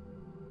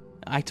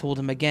 I told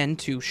him again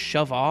to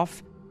shove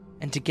off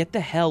and to get the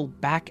hell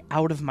back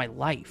out of my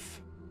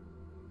life.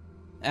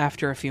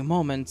 After a few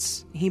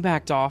moments, he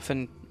backed off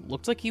and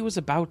looked like he was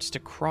about to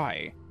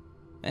cry,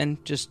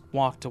 and just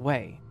walked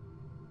away.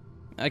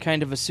 I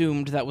kind of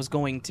assumed that was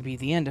going to be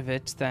the end of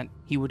it, that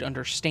he would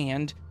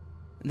understand,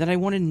 that I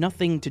wanted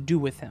nothing to do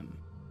with him.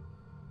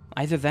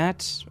 Either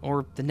that,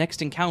 or the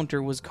next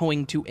encounter was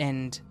going to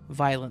end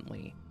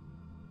violently.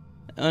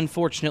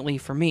 Unfortunately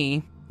for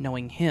me,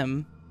 knowing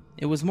him,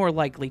 it was more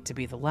likely to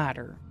be the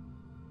latter.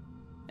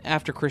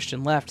 After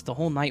Christian left, the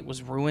whole night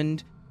was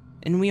ruined,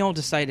 and we all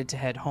decided to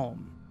head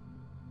home.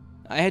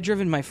 I had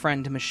driven my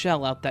friend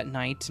Michelle out that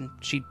night, and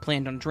she'd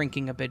planned on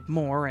drinking a bit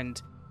more,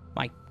 and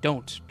I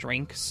don't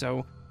drink,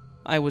 so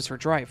I was her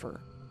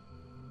driver.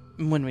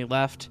 When we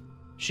left,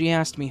 she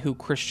asked me who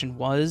Christian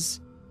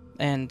was,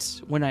 and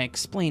when I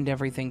explained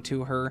everything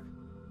to her,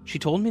 she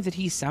told me that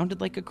he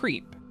sounded like a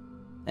creep,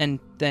 and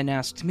then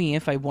asked me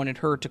if I wanted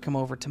her to come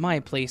over to my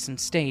place and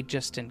stay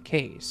just in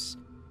case.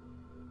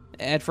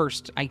 At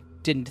first, I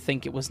didn't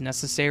think it was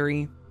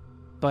necessary,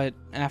 but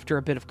after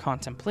a bit of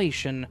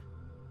contemplation,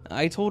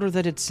 I told her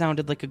that it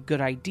sounded like a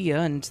good idea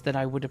and that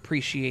I would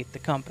appreciate the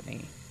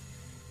company.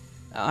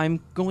 I'm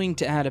going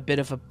to add a bit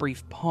of a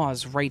brief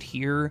pause right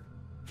here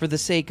for the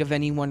sake of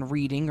anyone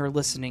reading or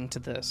listening to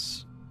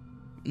this.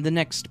 The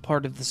next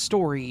part of the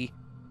story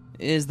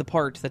is the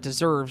part that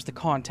deserves the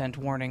content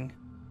warning.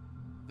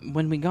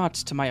 When we got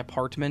to my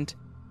apartment,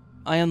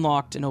 I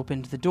unlocked and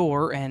opened the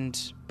door, and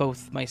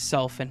both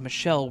myself and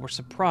Michelle were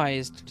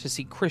surprised to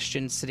see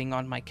Christian sitting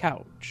on my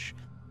couch.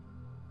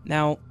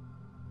 Now,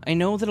 I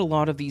know that a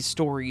lot of these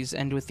stories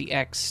end with the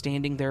ex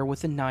standing there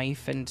with a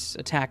knife and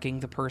attacking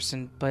the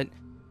person, but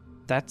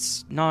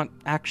that's not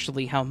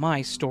actually how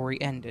my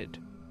story ended.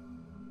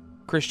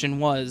 Christian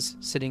was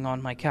sitting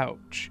on my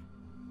couch.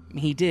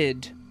 He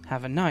did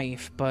have a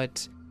knife,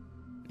 but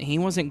he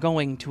wasn't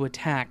going to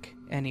attack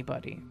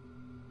anybody.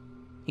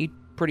 He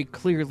pretty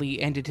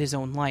clearly ended his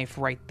own life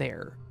right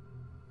there.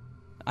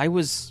 I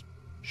was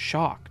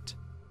shocked,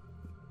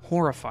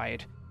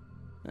 horrified.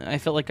 I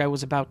felt like I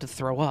was about to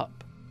throw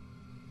up.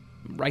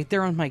 Right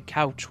there on my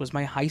couch was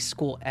my high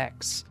school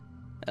ex,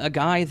 a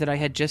guy that I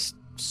had just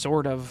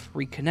sort of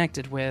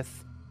reconnected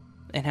with,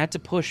 and had to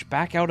push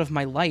back out of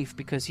my life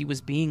because he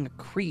was being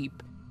a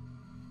creep,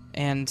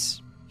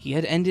 and he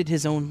had ended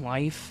his own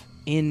life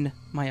in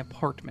my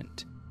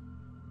apartment.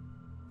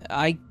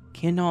 I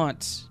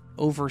cannot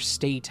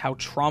overstate how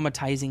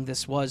traumatizing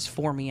this was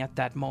for me at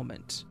that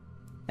moment,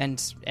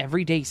 and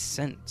every day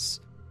since.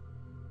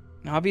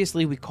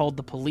 Obviously, we called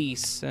the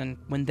police, and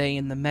when they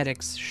and the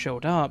medics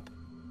showed up,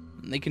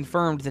 they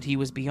confirmed that he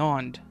was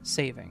beyond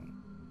saving.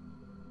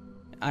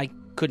 I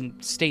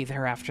couldn't stay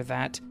there after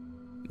that.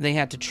 They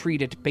had to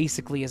treat it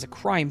basically as a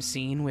crime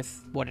scene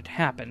with what had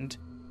happened,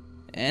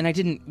 and I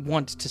didn't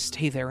want to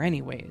stay there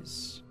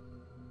anyways.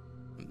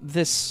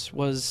 This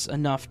was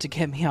enough to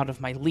get me out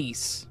of my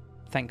lease,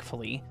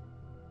 thankfully,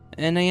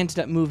 and I ended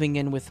up moving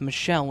in with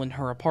Michelle in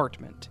her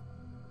apartment.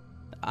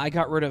 I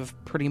got rid of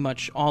pretty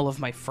much all of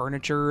my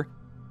furniture,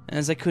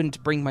 as I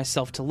couldn't bring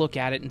myself to look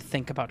at it and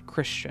think about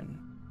Christian.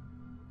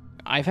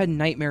 I've had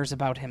nightmares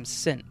about him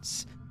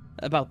since,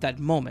 about that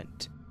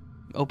moment.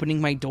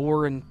 Opening my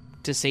door and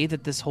to say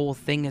that this whole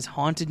thing has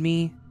haunted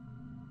me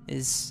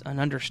is an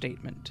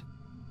understatement.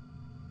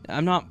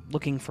 I'm not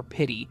looking for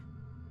pity,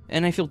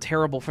 and I feel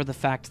terrible for the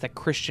fact that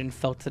Christian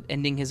felt that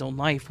ending his own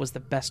life was the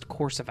best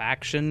course of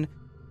action.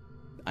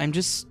 I'm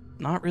just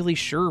not really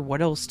sure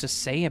what else to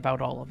say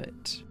about all of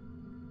it.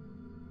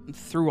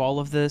 Through all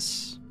of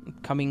this,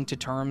 coming to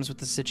terms with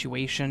the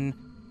situation,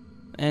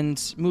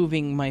 and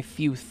moving my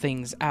few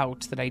things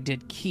out that I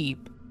did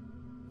keep,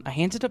 I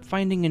ended up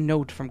finding a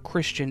note from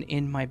Christian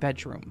in my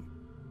bedroom.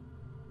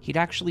 He'd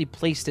actually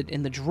placed it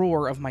in the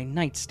drawer of my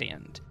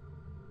nightstand.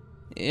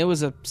 It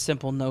was a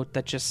simple note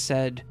that just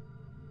said,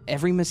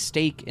 "Every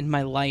mistake in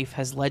my life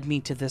has led me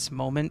to this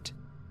moment,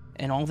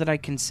 and all that I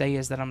can say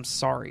is that I'm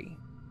sorry."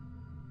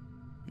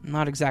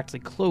 Not exactly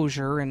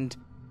closure, and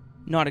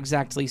not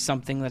exactly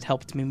something that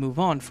helped me move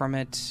on from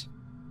it.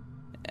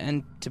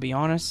 And to be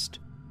honest,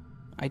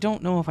 I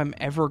don't know if I'm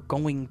ever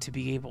going to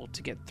be able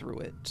to get through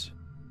it.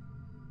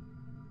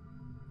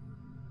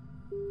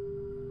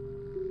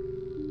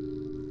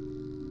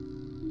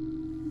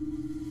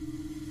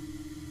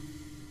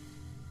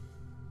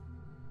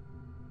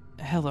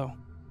 Hello.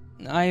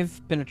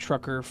 I've been a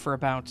trucker for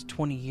about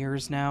 20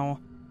 years now,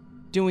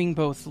 doing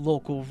both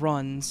local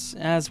runs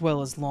as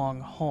well as long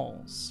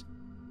hauls.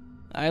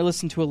 I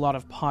listen to a lot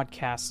of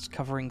podcasts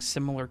covering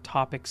similar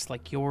topics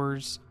like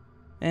yours,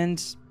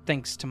 and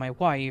thanks to my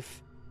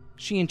wife,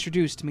 she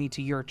introduced me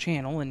to your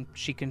channel and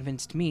she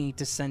convinced me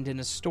to send in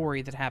a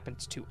story that happened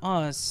to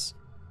us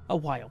a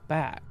while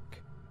back.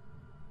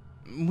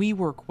 We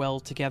work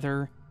well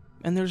together,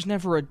 and there's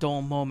never a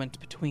dull moment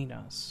between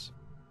us.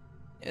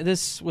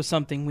 This was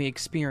something we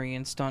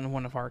experienced on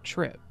one of our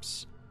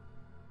trips.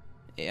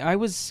 I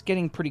was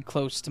getting pretty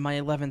close to my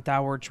 11th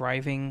hour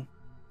driving,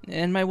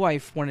 and my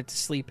wife wanted to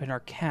sleep in our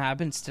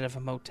cab instead of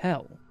a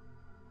motel.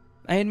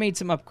 I had made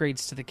some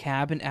upgrades to the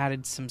cab and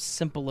added some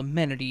simple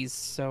amenities,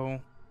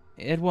 so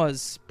it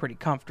was pretty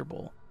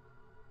comfortable.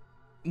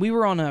 We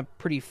were on a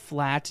pretty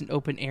flat and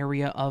open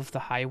area of the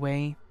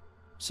highway,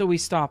 so we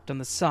stopped on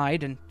the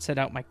side and set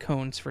out my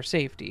cones for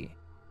safety.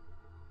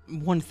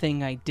 One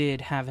thing I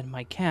did have in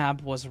my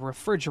cab was a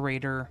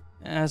refrigerator,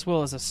 as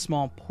well as a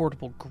small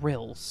portable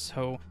grill,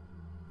 so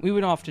we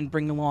would often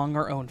bring along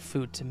our own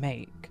food to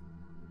make.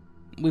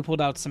 We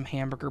pulled out some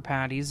hamburger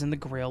patties in the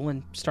grill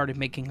and started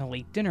making a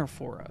late dinner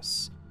for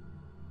us.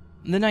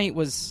 The night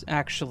was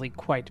actually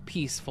quite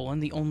peaceful,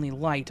 and the only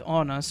light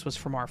on us was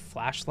from our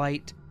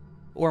flashlight,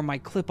 or my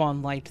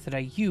clip-on light that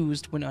I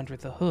used when under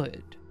the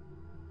hood.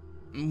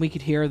 We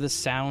could hear the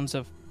sounds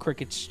of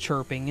crickets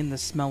chirping and the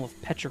smell of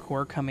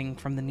petrichor coming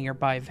from the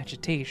nearby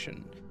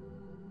vegetation.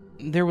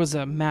 There was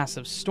a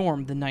massive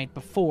storm the night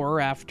before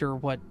after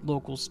what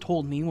locals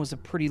told me was a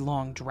pretty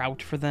long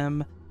drought for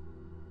them.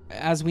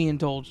 As we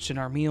indulged in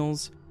our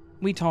meals,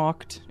 we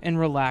talked and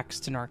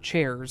relaxed in our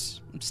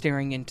chairs,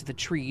 staring into the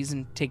trees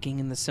and taking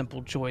in the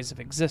simple joys of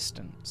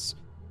existence.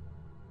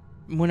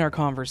 When our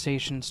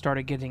conversation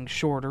started getting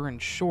shorter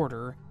and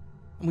shorter,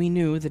 we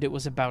knew that it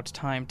was about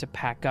time to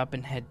pack up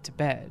and head to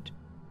bed.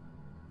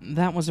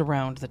 That was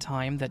around the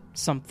time that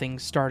something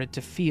started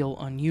to feel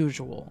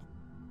unusual.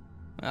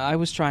 I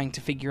was trying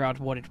to figure out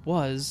what it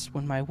was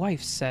when my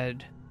wife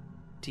said,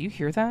 "Do you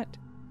hear that?"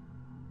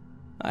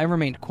 I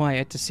remained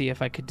quiet to see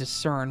if I could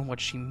discern what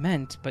she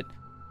meant, but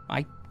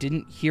I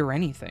didn't hear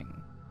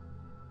anything.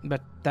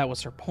 But that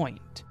was her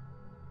point.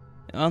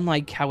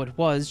 Unlike how it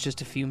was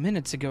just a few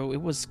minutes ago,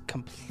 it was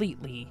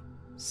completely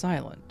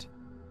silent.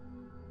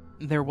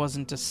 There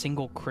wasn't a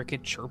single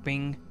cricket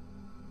chirping,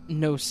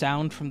 no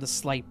sound from the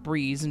slight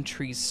breeze and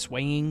trees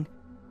swaying,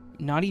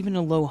 not even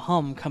a low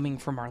hum coming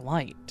from our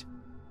light.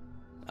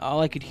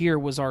 All I could hear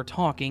was our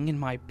talking and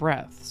my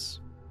breaths.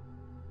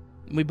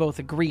 We both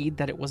agreed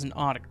that it was an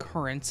odd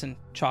occurrence and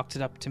chalked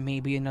it up to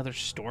maybe another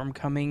storm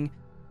coming,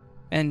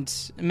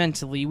 and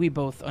mentally we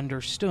both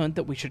understood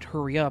that we should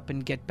hurry up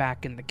and get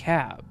back in the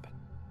cab.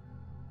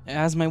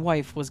 As my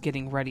wife was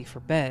getting ready for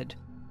bed,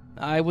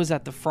 I was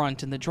at the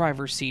front in the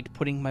driver's seat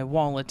putting my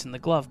wallet in the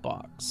glove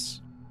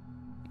box.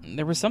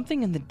 There was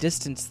something in the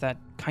distance that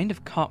kind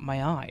of caught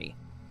my eye.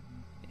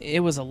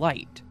 It was a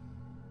light.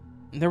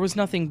 There was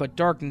nothing but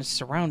darkness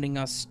surrounding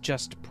us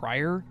just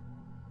prior,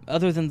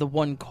 other than the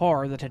one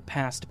car that had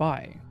passed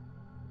by.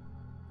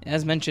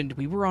 As mentioned,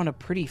 we were on a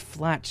pretty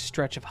flat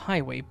stretch of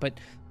highway, but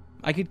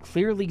I could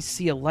clearly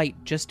see a light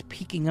just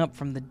peeking up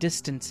from the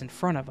distance in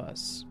front of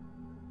us.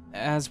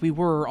 As we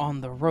were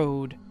on the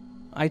road,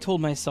 I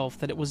told myself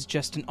that it was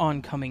just an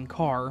oncoming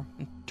car,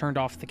 turned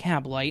off the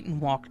cab light,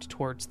 and walked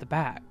towards the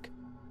back.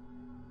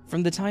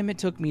 From the time it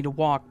took me to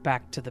walk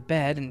back to the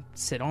bed and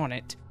sit on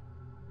it,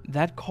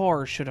 that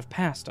car should have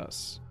passed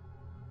us.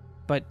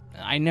 But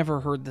I never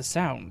heard the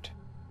sound,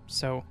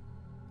 so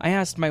I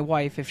asked my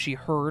wife if she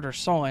heard or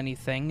saw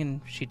anything,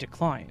 and she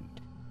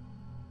declined.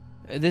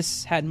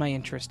 This had my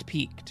interest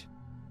piqued,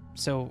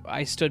 so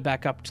I stood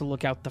back up to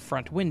look out the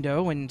front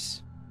window, and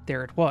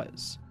there it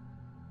was.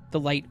 The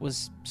light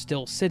was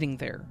still sitting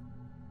there,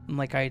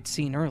 like I had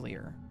seen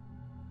earlier.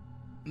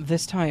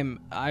 This time,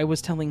 I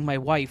was telling my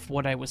wife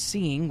what I was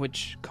seeing,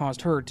 which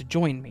caused her to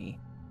join me.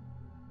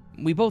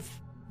 We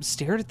both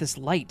stared at this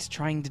light,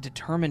 trying to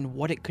determine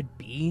what it could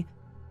be,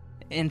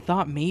 and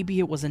thought maybe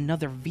it was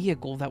another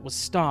vehicle that was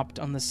stopped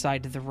on the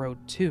side of the road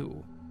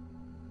too.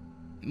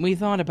 We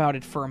thought about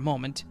it for a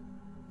moment.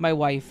 My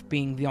wife,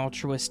 being the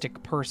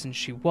altruistic person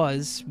she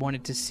was,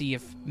 wanted to see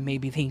if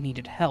maybe they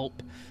needed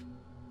help,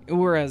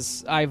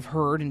 whereas I've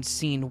heard and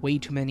seen way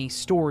too many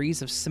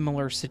stories of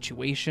similar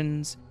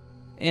situations,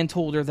 and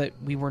told her that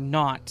we were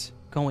not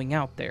going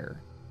out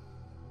there.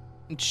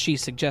 She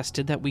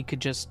suggested that we could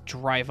just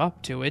drive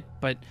up to it,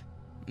 but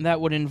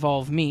that would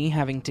involve me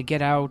having to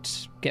get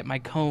out, get my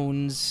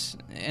cones,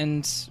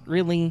 and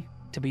really,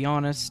 to be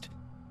honest,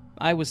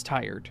 I was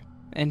tired,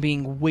 and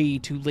being way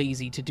too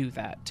lazy to do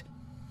that.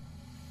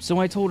 So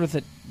I told her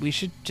that we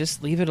should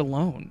just leave it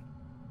alone,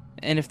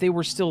 and if they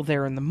were still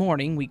there in the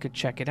morning, we could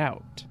check it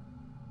out.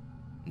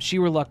 She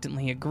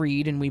reluctantly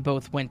agreed, and we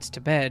both went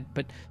to bed,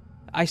 but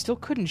I still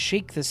couldn't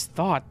shake this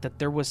thought that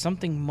there was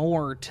something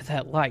more to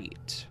that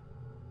light.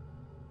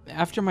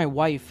 After my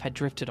wife had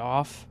drifted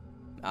off,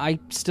 I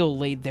still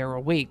laid there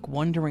awake,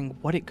 wondering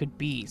what it could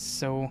be,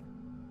 so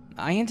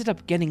I ended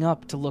up getting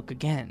up to look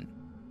again.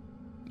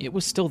 It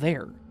was still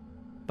there,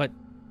 but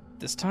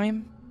this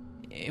time,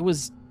 it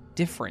was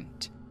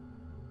different.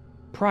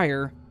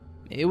 Prior,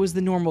 It was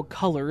the normal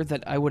color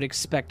that I would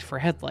expect for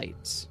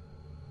headlights.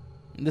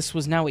 This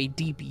was now a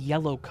deep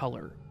yellow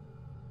color.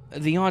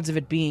 The odds of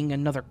it being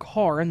another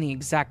car in the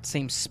exact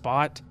same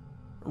spot,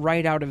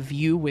 right out of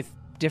view with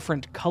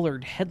different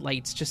colored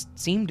headlights, just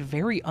seemed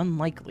very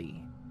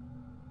unlikely.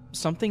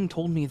 Something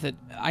told me that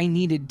I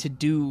needed to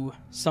do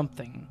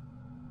something,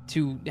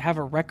 to have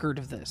a record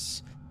of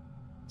this.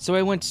 So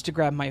I went to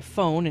grab my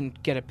phone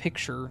and get a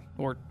picture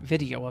or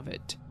video of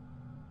it.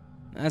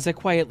 As I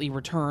quietly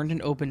returned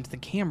and opened the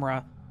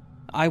camera,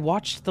 I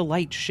watched the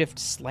light shift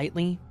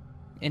slightly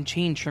and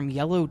change from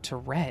yellow to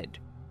red.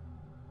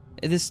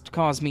 This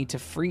caused me to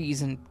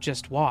freeze and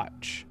just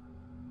watch.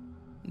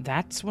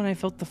 That's when I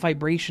felt the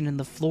vibration in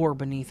the floor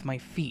beneath my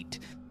feet.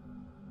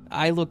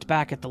 I looked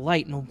back at the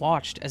light and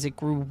watched as it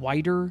grew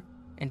wider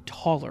and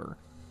taller,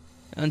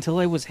 until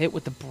I was hit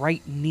with a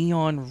bright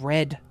neon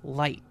red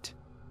light.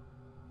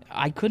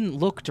 I couldn't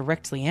look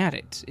directly at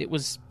it, it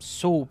was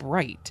so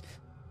bright.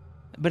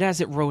 But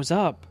as it rose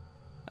up,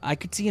 I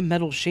could see a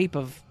metal shape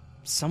of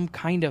some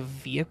kind of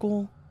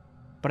vehicle,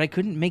 but I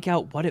couldn't make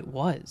out what it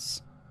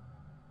was.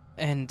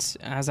 And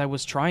as I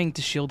was trying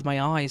to shield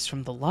my eyes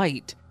from the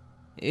light,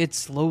 it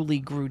slowly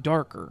grew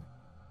darker,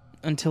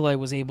 until I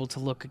was able to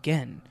look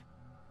again.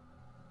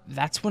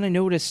 That's when I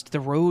noticed the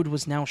road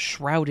was now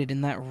shrouded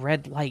in that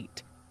red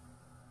light.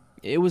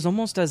 It was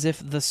almost as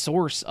if the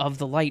source of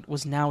the light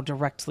was now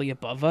directly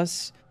above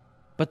us,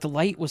 but the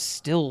light was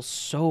still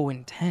so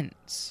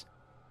intense.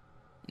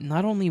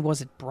 Not only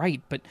was it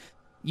bright, but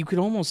you could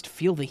almost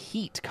feel the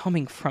heat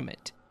coming from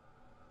it.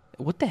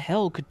 What the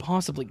hell could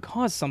possibly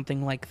cause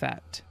something like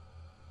that?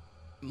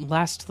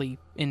 Lastly,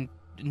 in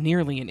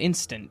nearly an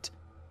instant,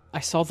 I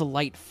saw the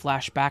light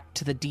flash back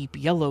to the deep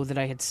yellow that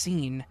I had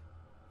seen,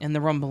 and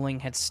the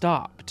rumbling had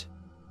stopped.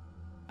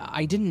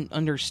 I didn't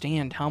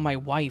understand how my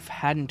wife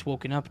hadn't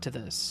woken up to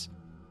this.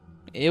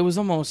 It was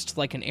almost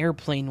like an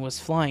airplane was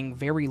flying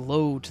very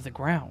low to the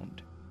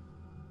ground.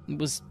 It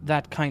was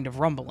that kind of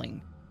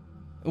rumbling.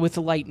 With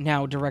the light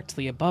now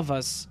directly above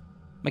us,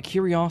 my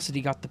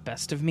curiosity got the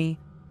best of me,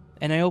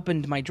 and I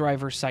opened my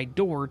driver's side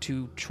door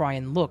to try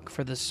and look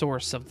for the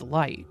source of the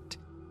light.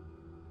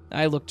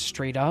 I looked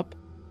straight up,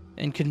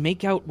 and could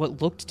make out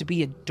what looked to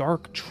be a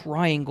dark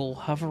triangle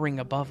hovering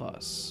above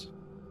us.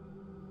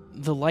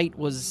 The light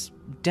was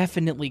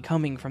definitely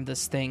coming from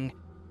this thing,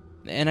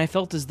 and I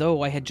felt as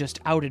though I had just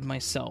outed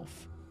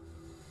myself.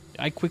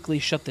 I quickly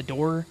shut the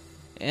door,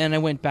 and I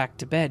went back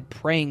to bed,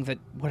 praying that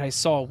what I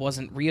saw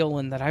wasn't real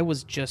and that I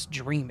was just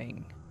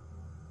dreaming.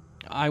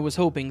 I was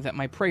hoping that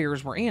my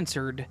prayers were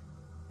answered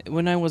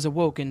when I was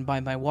awoken by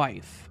my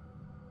wife.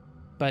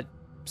 But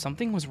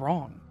something was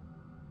wrong.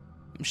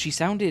 She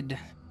sounded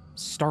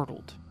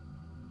startled,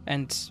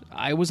 and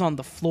I was on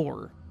the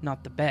floor,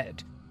 not the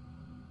bed.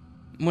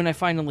 When I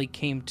finally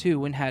came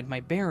to and had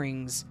my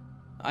bearings,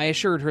 I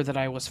assured her that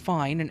I was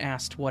fine and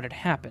asked what had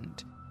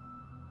happened.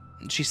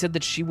 She said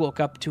that she woke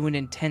up to an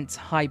intense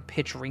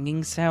high-pitched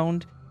ringing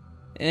sound,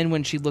 and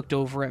when she looked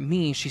over at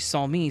me, she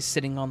saw me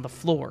sitting on the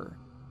floor.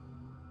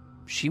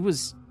 She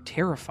was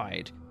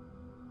terrified,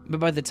 but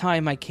by the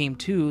time I came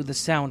to, the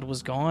sound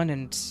was gone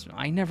and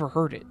I never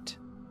heard it.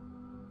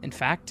 In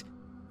fact,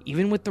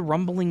 even with the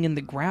rumbling in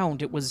the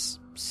ground, it was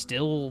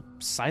still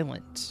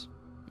silent,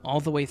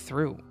 all the way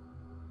through.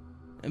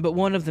 But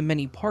one of the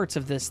many parts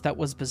of this that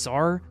was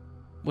bizarre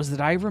was that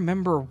I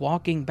remember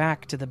walking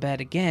back to the bed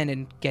again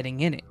and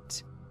getting in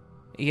it.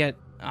 Yet,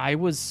 I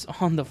was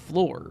on the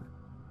floor.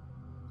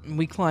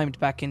 We climbed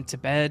back into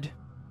bed,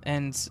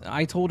 and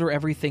I told her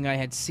everything I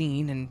had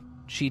seen, and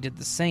she did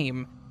the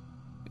same,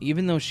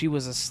 even though she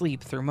was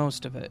asleep through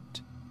most of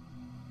it.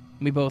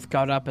 We both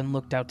got up and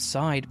looked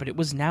outside, but it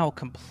was now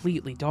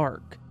completely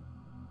dark.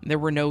 There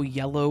were no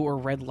yellow or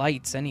red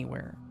lights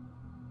anywhere.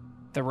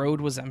 The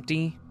road was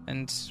empty,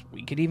 and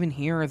we could even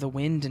hear the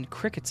wind and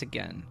crickets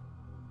again.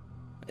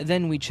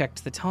 Then we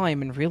checked the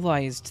time and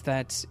realized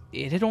that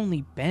it had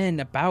only been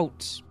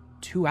about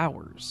 2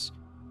 hours.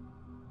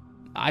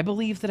 I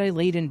believe that I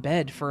laid in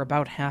bed for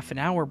about half an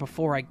hour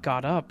before I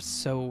got up,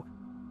 so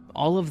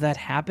all of that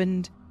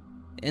happened,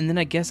 and then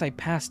I guess I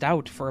passed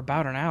out for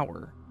about an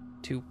hour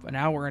to an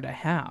hour and a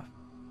half.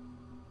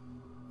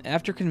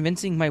 After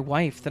convincing my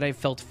wife that I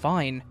felt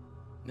fine,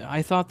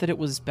 I thought that it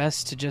was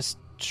best to just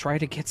try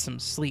to get some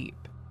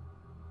sleep.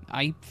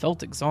 I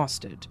felt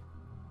exhausted.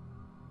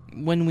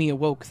 When we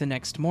awoke the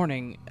next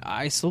morning,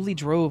 I slowly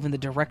drove in the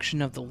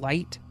direction of the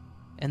light,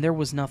 and there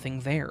was nothing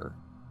there.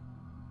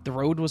 The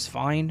road was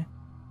fine.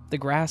 The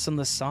grass on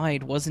the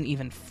side wasn't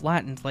even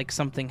flattened like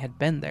something had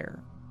been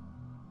there.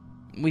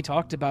 We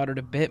talked about it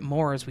a bit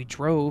more as we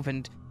drove,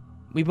 and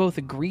we both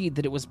agreed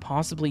that it was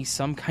possibly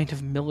some kind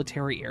of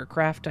military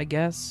aircraft, I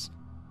guess.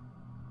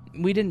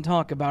 We didn't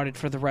talk about it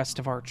for the rest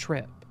of our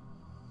trip.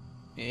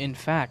 In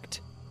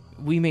fact,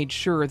 we made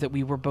sure that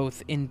we were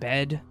both in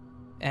bed,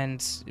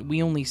 and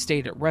we only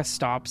stayed at rest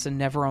stops and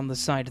never on the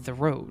side of the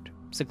road,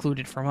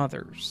 secluded from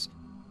others.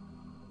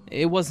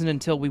 It wasn't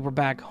until we were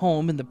back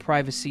home in the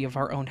privacy of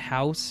our own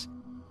house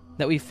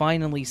that we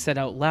finally said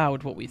out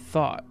loud what we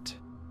thought.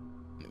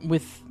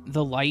 With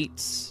the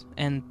lights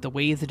and the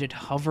way that it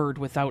hovered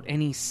without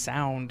any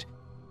sound,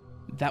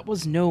 that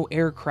was no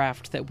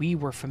aircraft that we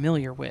were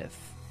familiar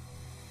with.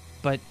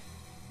 But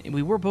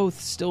we were both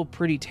still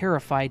pretty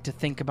terrified to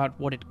think about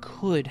what it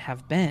could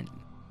have been.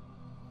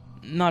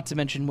 Not to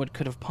mention what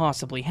could have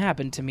possibly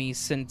happened to me,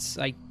 since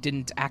I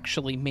didn't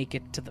actually make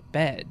it to the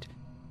bed.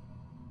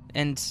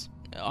 And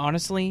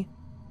honestly,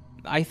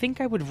 I think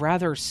I would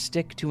rather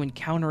stick to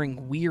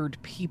encountering weird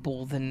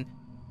people than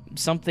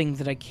something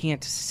that I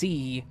can't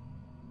see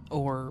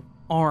or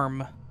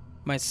arm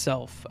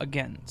myself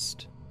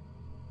against.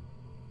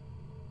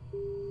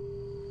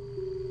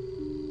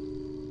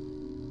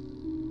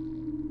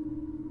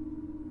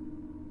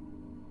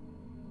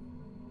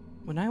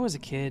 When I was a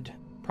kid,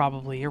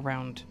 probably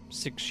around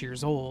 6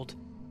 years old,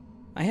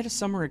 I had a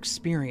summer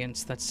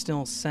experience that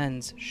still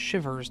sends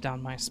shivers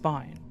down my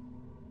spine.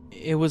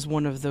 It was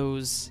one of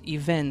those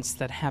events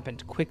that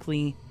happened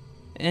quickly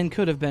and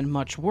could have been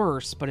much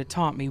worse, but it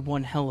taught me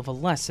one hell of a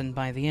lesson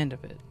by the end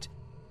of it.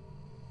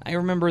 I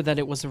remember that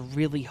it was a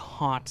really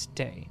hot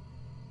day,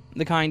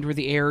 the kind where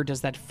the air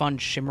does that fun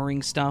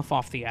shimmering stuff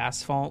off the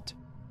asphalt,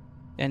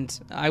 and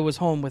I was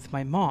home with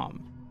my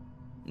mom.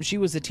 She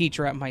was a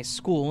teacher at my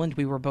school, and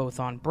we were both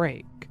on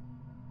break.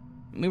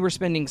 We were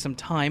spending some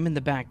time in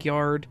the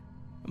backyard.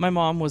 My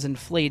mom was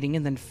inflating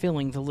and then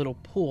filling the little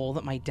pool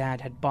that my dad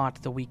had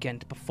bought the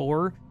weekend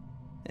before,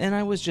 and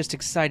I was just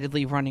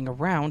excitedly running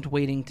around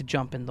waiting to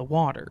jump in the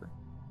water.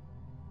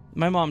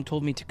 My mom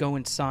told me to go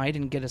inside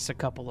and get us a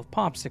couple of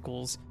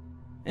popsicles,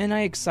 and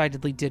I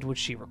excitedly did what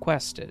she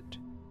requested.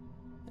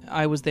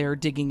 I was there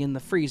digging in the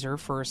freezer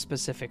for a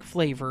specific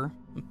flavor,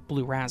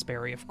 blue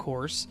raspberry of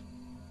course,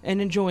 and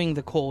enjoying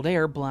the cold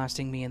air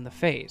blasting me in the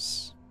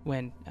face,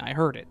 when I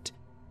heard it.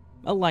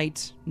 A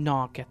light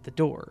knock at the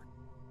door.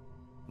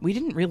 We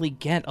didn't really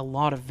get a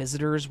lot of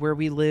visitors where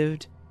we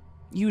lived,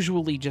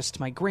 usually just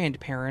my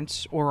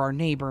grandparents or our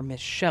neighbor Miss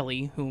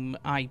Shelley, whom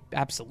I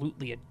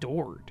absolutely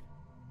adored.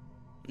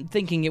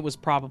 Thinking it was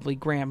probably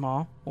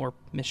Grandma or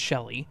Miss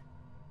Shelley,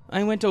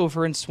 I went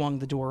over and swung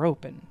the door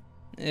open,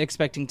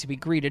 expecting to be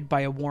greeted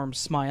by a warm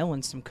smile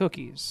and some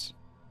cookies.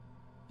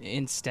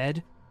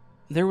 Instead,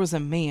 there was a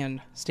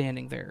man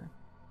standing there,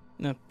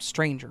 a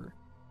stranger,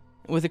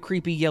 with a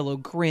creepy yellow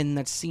grin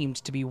that seemed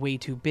to be way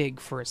too big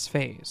for his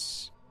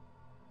face.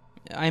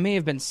 I may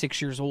have been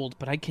 6 years old,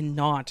 but I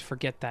cannot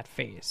forget that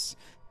face.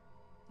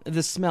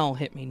 The smell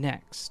hit me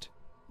next.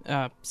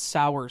 A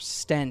sour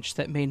stench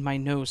that made my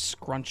nose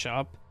scrunch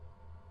up.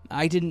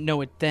 I didn't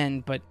know it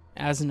then, but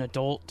as an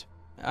adult,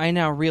 I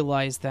now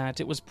realize that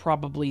it was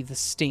probably the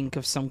stink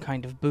of some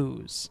kind of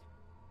booze.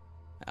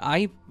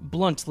 I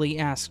bluntly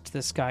asked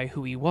this guy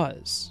who he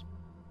was,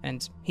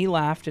 and he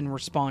laughed and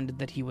responded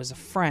that he was a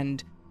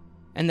friend,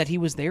 and that he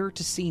was there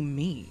to see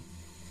me.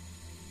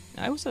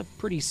 I was a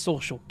pretty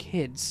social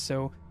kid,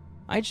 so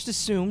I just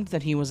assumed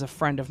that he was a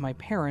friend of my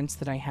parents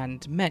that I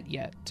hadn't met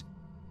yet.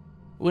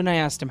 When I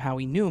asked him how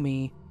he knew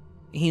me,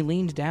 he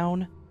leaned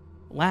down,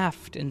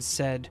 laughed, and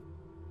said,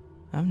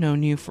 "I've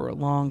known you for a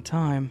long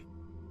time.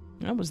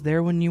 I was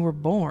there when you were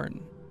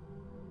born."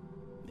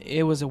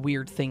 It was a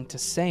weird thing to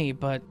say,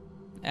 but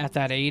at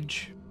that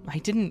age, I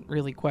didn't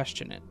really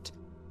question it.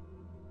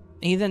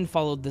 He then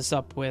followed this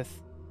up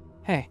with,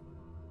 "Hey,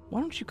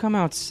 why don't you come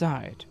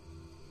outside?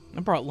 I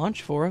brought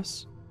lunch for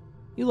us.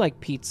 You like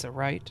pizza,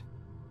 right?"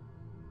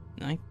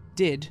 I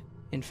did,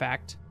 in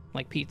fact,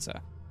 like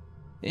pizza.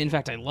 In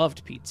fact, I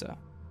loved pizza.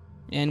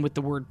 And with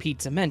the word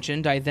pizza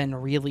mentioned, I then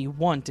really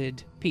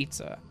wanted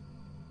pizza.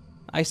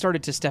 I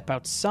started to step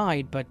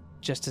outside, but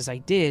just as I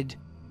did,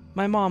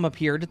 my mom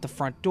appeared at the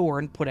front door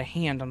and put a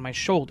hand on my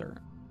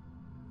shoulder.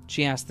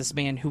 She asked this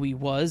man who he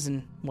was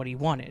and what he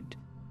wanted.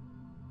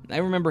 I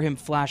remember him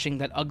flashing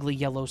that ugly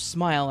yellow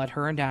smile at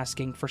her and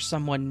asking for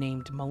someone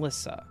named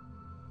Melissa.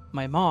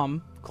 My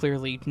mom,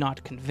 clearly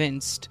not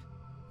convinced,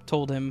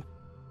 told him,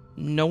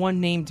 "No one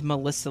named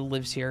Melissa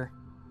lives here.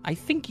 I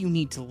think you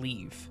need to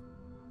leave."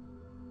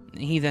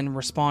 He then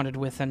responded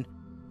with an,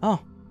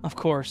 "Oh, of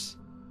course,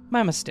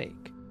 my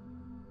mistake,"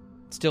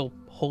 still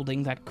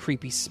holding that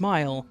creepy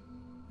smile,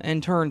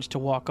 and turned to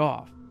walk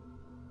off.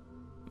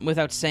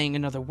 Without saying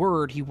another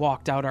word, he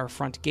walked out our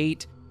front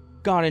gate,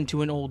 got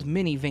into an old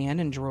minivan,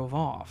 and drove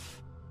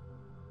off.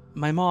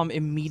 My mom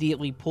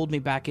immediately pulled me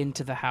back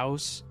into the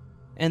house,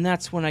 and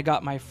that's when I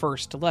got my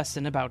first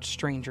lesson about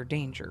stranger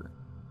danger.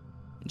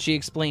 She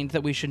explained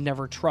that we should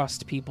never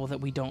trust people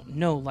that we don't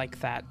know like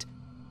that,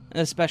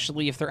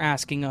 especially if they're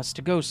asking us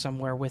to go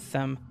somewhere with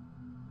them.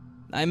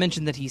 I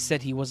mentioned that he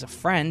said he was a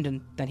friend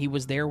and that he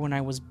was there when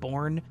I was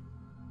born.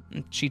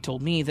 She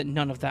told me that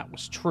none of that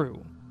was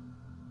true,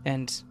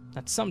 and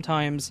that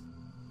sometimes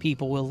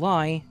people will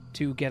lie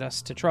to get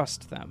us to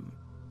trust them.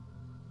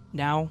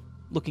 Now,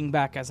 looking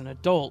back as an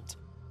adult,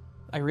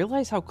 I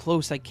realize how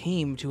close I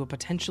came to a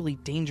potentially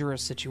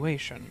dangerous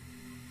situation.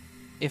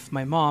 If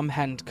my mom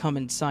hadn't come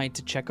inside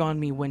to check on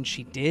me when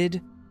she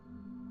did,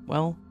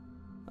 well,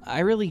 I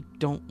really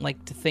don't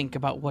like to think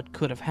about what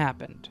could have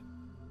happened.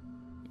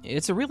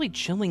 It's a really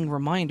chilling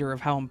reminder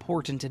of how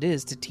important it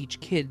is to teach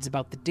kids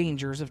about the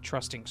dangers of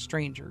trusting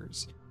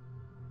strangers.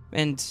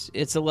 And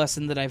it's a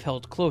lesson that I've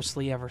held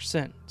closely ever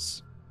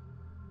since.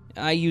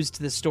 I used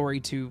this story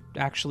to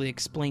actually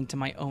explain to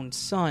my own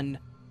son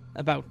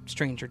about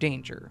stranger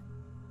danger.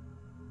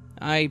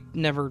 I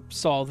never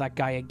saw that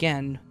guy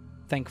again,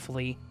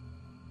 thankfully,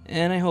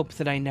 and I hope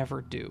that I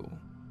never do.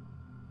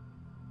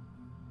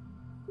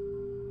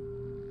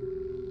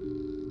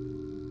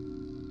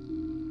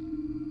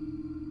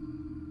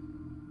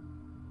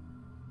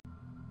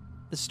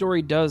 The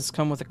story does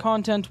come with a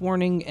content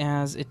warning,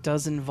 as it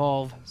does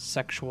involve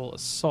sexual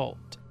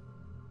assault.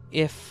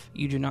 If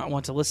you do not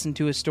want to listen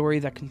to a story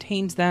that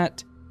contains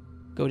that,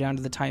 go down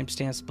to the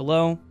timestamps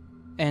below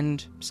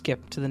and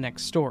skip to the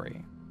next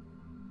story.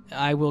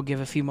 I will give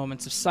a few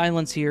moments of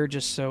silence here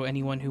just so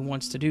anyone who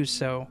wants to do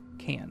so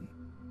can.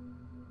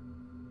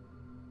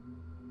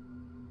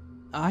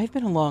 I've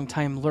been a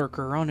long-time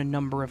lurker on a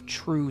number of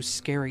true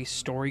scary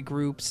story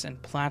groups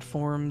and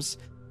platforms,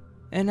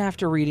 and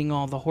after reading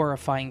all the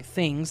horrifying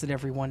things that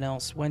everyone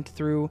else went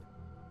through,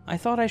 I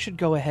thought I should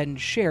go ahead and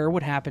share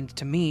what happened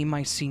to me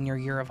my senior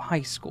year of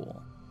high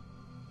school.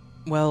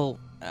 Well,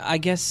 I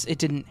guess it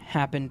didn't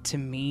happen to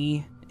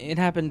me. It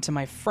happened to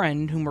my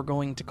friend, whom we're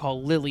going to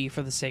call Lily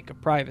for the sake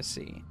of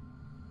privacy.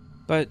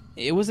 But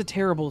it was a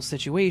terrible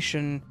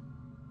situation,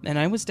 and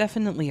I was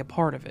definitely a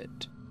part of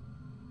it.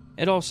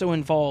 It also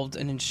involved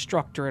an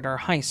instructor at our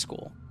high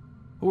school,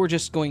 who we're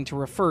just going to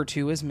refer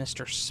to as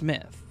Mr.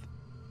 Smith.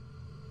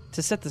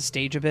 To set the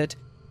stage a bit,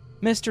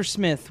 Mr.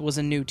 Smith was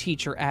a new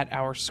teacher at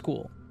our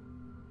school.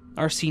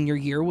 Our senior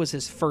year was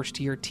his first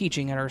year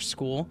teaching at our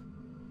school,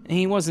 and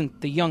he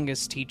wasn't the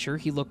youngest teacher.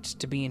 He looked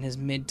to be in his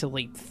mid to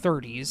late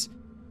 30s,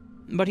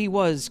 but he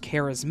was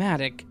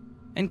charismatic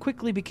and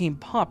quickly became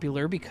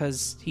popular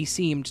because he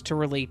seemed to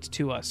relate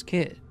to us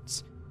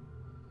kids.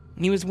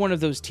 He was one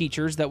of those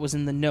teachers that was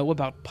in the know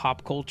about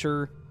pop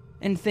culture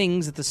and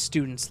things that the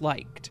students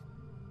liked,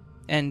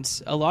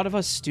 and a lot of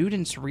us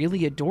students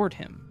really adored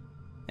him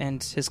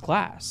and his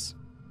class.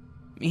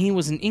 He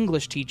was an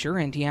English teacher,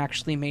 and he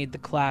actually made the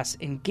class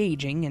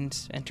engaging and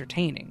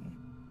entertaining.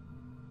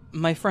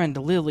 My friend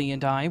Lily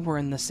and I were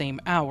in the same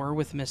hour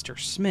with Mr.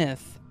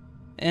 Smith,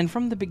 and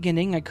from the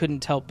beginning I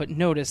couldn't help but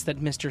notice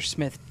that Mr.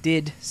 Smith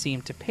did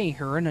seem to pay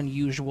her an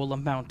unusual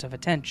amount of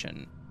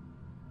attention.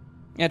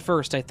 At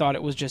first I thought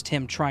it was just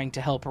him trying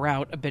to help her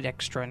out a bit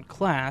extra in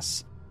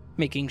class,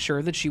 making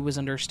sure that she was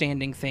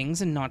understanding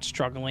things and not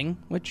struggling,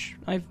 which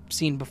I've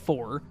seen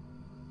before.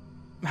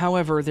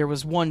 However, there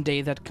was one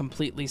day that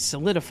completely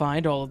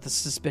solidified all of the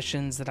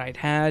suspicions that I'd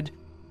had,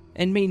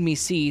 and made me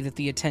see that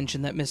the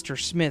attention that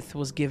Mr. Smith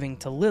was giving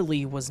to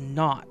Lily was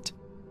not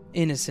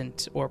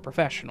innocent or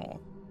professional.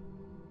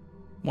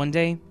 One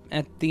day,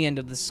 at the end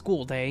of the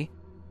school day,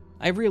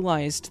 I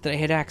realized that I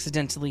had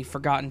accidentally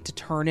forgotten to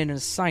turn in an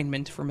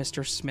assignment for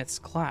Mr. Smith's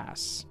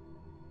class,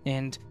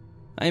 and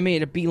I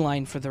made a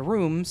beeline for the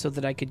room so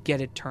that I could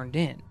get it turned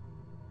in.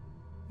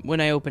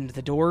 When I opened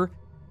the door,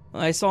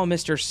 I saw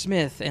Mr.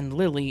 Smith and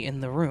Lily in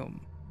the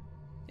room,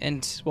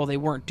 and while they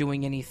weren't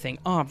doing anything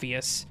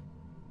obvious,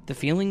 the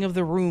feeling of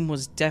the room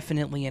was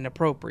definitely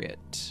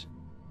inappropriate.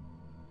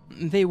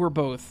 They were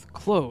both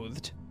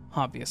clothed,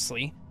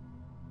 obviously,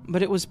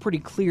 but it was pretty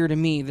clear to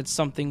me that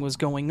something was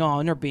going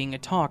on or being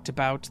talked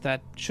about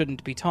that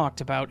shouldn't be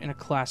talked about in a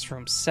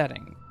classroom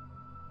setting.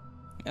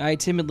 I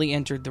timidly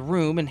entered the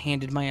room and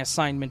handed my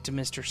assignment to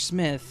Mr.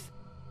 Smith,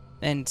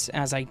 and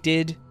as I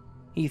did,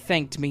 he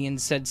thanked me and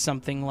said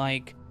something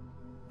like,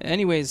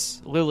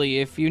 "Anyways, Lily,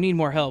 if you need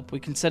more help, we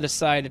can set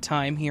aside a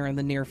time here in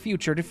the near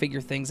future to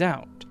figure things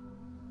out."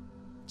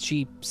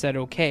 She said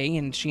okay,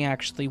 and she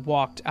actually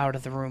walked out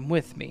of the room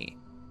with me.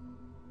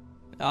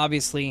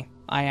 Obviously,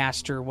 I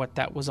asked her what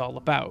that was all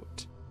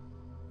about,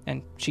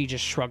 and she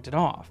just shrugged it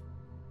off,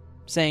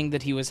 saying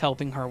that he was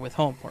helping her with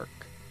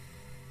homework.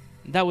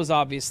 That was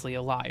obviously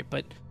a lie,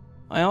 but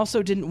I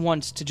also didn't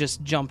want to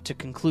just jump to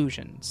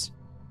conclusions.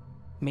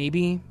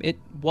 Maybe it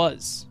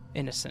was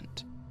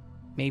innocent.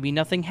 Maybe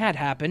nothing had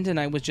happened and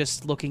I was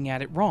just looking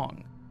at it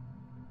wrong.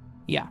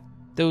 Yeah,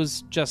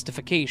 those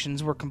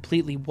justifications were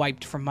completely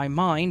wiped from my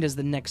mind as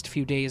the next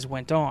few days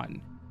went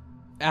on.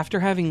 After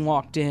having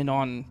locked in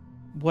on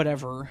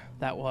whatever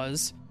that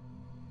was,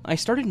 I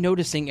started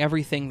noticing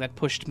everything that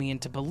pushed me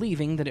into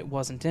believing that it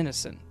wasn't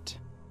innocent.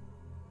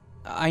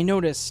 I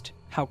noticed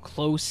how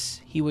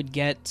close he would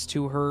get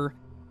to her,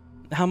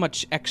 how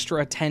much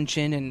extra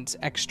attention and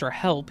extra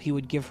help he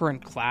would give her in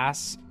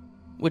class,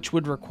 which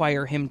would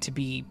require him to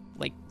be,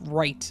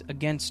 right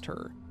against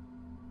her.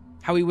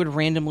 How he would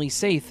randomly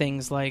say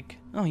things like,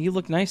 "Oh, you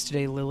look nice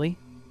today, Lily."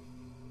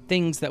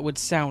 Things that would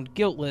sound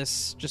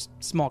guiltless, just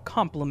small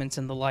compliments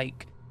and the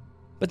like,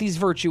 but these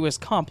virtuous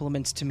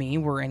compliments to me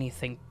were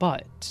anything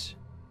but.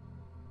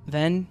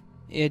 Then,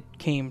 it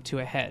came to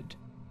a head.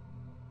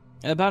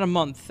 About a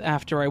month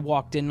after I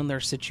walked in on their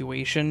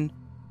situation,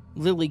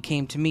 Lily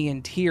came to me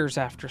in tears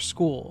after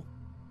school.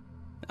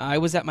 I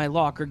was at my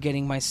locker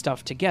getting my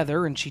stuff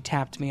together, and she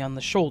tapped me on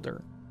the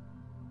shoulder.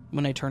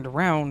 When I turned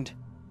around,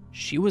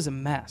 she was a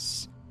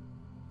mess.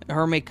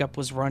 Her makeup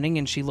was running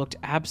and she looked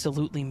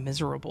absolutely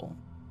miserable.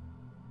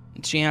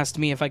 She asked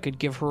me if I could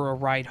give her a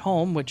ride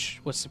home, which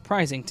was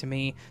surprising to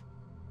me.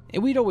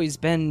 We'd always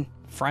been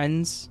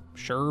friends,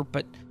 sure,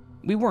 but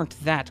we weren't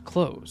that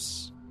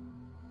close.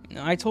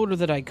 I told her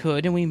that I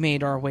could, and we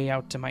made our way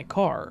out to my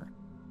car.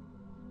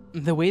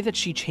 The way that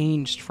she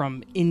changed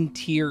from in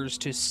tears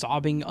to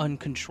sobbing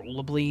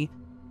uncontrollably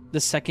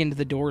the second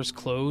the doors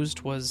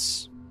closed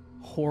was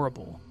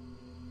horrible.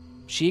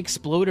 She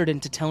exploded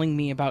into telling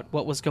me about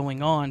what was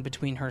going on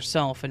between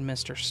herself and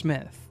Mr.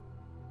 Smith.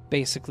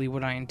 Basically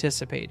what I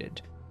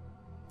anticipated.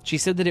 She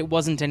said that it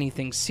wasn't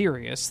anything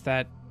serious,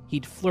 that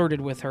he'd flirted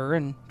with her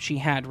and she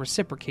had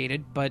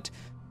reciprocated, but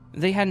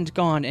they hadn't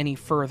gone any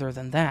further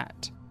than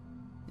that.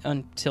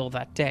 Until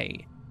that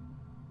day.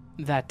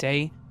 That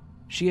day,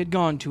 she had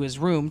gone to his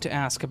room to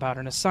ask about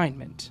an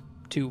assignment,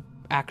 to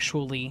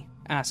actually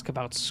ask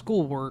about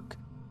schoolwork,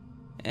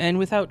 and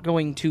without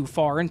going too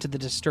far into the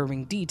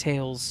disturbing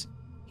details,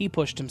 he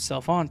pushed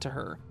himself onto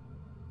her,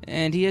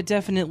 and he had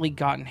definitely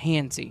gotten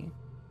handsy.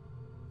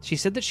 She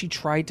said that she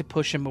tried to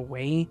push him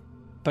away,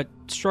 but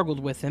struggled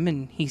with him,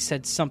 and he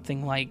said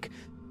something like,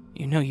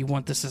 "You know you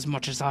want this as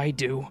much as I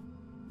do."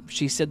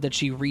 She said that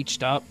she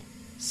reached up,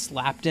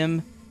 slapped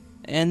him,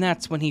 and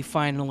that's when he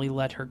finally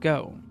let her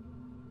go.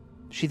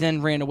 She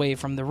then ran away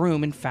from the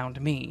room and found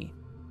me.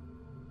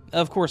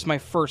 Of course, my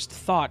first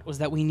thought was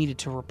that we needed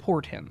to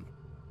report him.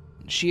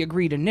 She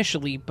agreed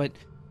initially, but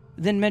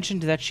then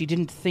mentioned that she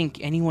didn't think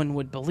anyone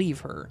would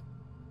believe her.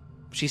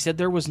 She said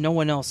there was no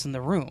one else in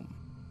the room.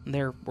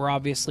 There were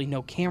obviously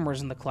no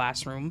cameras in the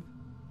classroom,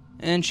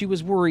 and she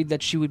was worried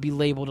that she would be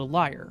labeled a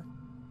liar,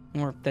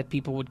 or that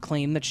people would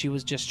claim that she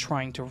was just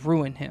trying to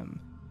ruin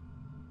him.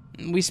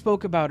 We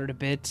spoke about it a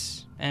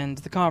bit, and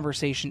the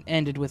conversation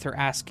ended with her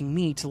asking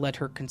me to let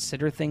her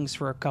consider things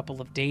for a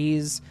couple of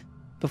days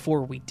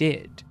before we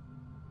did.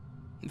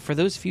 For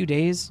those few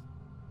days,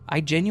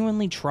 I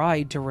genuinely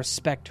tried to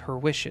respect her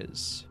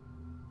wishes.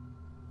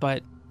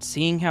 But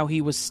seeing how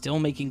he was still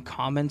making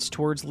comments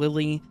towards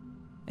Lily,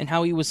 and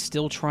how he was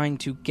still trying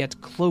to get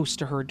close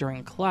to her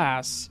during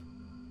class,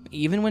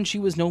 even when she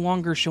was no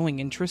longer showing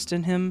interest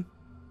in him,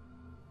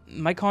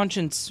 my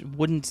conscience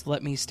wouldn't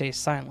let me stay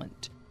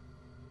silent.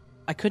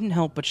 I couldn't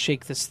help but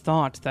shake this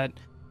thought that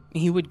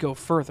he would go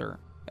further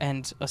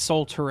and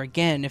assault her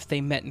again if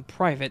they met in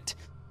private,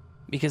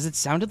 because it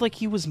sounded like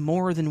he was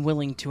more than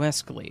willing to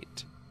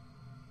escalate.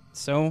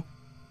 So,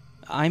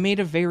 I made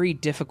a very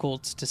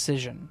difficult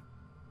decision,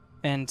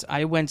 and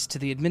I went to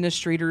the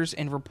administrators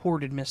and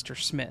reported Mr.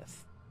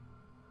 Smith.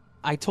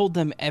 I told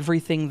them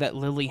everything that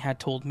Lily had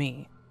told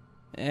me,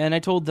 and I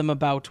told them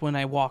about when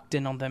I walked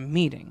in on them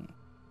meeting.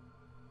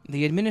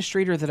 The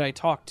administrator that I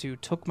talked to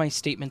took my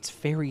statements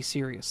very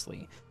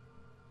seriously.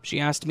 She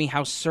asked me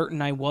how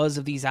certain I was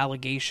of these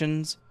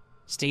allegations,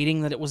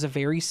 stating that it was a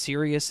very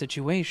serious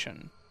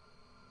situation.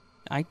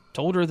 I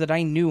told her that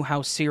I knew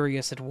how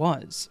serious it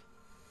was.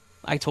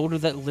 I told her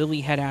that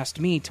Lily had asked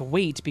me to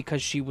wait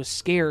because she was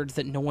scared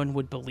that no one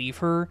would believe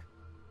her,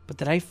 but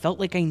that I felt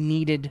like I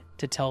needed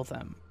to tell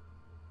them.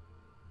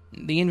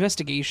 The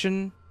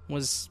investigation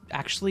was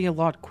actually a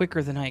lot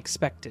quicker than I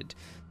expected.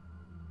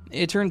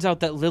 It turns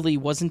out that Lily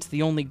wasn't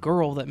the only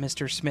girl that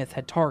Mr. Smith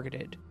had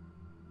targeted.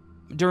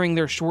 During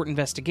their short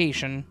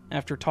investigation,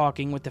 after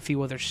talking with a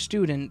few other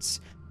students,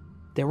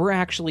 there were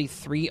actually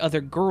 3 other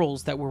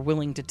girls that were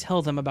willing to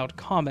tell them about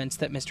comments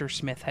that Mr.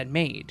 Smith had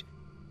made.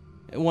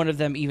 One of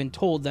them even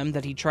told them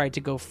that he tried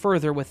to go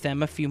further with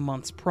them a few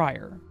months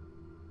prior.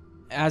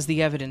 As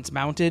the evidence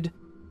mounted,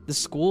 the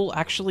school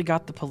actually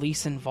got the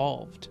police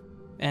involved,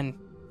 and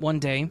one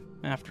day,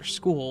 after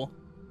school,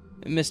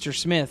 Mr.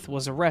 Smith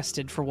was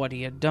arrested for what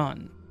he had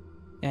done,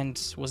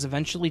 and was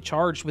eventually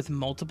charged with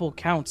multiple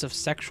counts of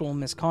sexual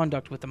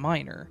misconduct with a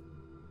minor.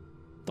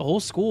 The whole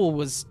school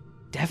was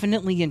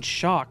definitely in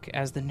shock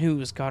as the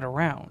news got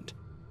around,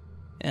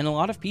 and a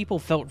lot of people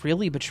felt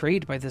really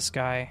betrayed by this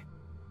guy.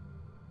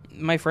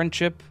 My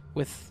friendship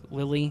with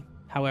Lily,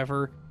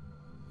 however,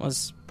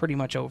 was pretty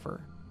much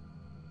over.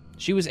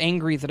 She was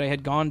angry that I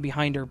had gone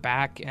behind her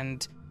back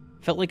and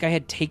felt like I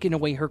had taken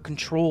away her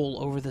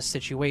control over the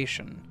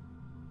situation.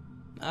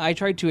 I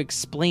tried to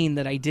explain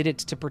that I did it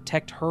to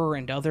protect her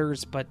and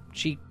others, but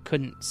she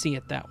couldn't see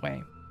it that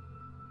way.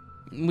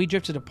 We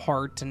drifted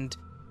apart, and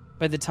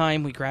by the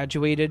time we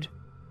graduated,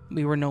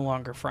 we were no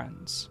longer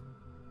friends.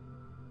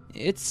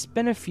 It's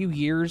been a few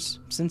years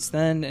since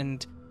then,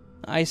 and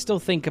I still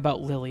think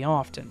about Lily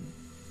often.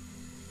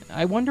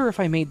 I wonder if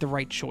I made the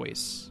right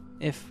choice,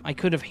 if I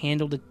could have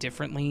handled it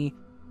differently,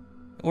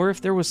 or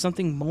if there was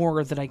something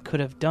more that I could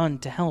have done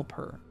to help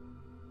her.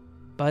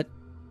 But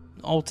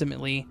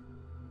ultimately,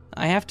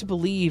 I have to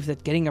believe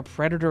that getting a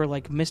predator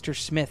like Mr.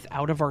 Smith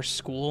out of our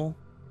school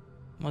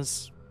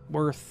was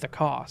worth the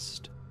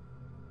cost.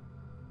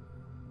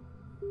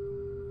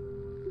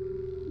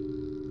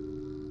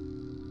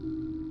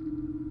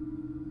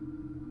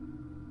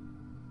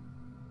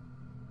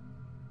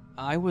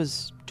 I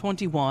was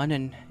 21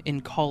 and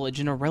in college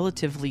in a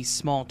relatively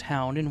small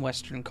town in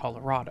western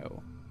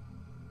Colorado.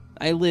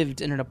 I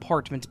lived in an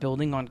apartment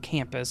building on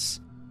campus,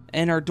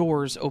 and our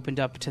doors opened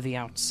up to the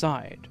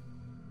outside.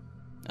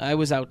 I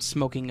was out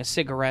smoking a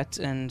cigarette,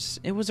 and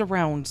it was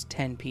around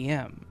 10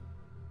 p.m.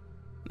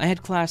 I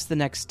had class the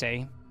next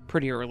day,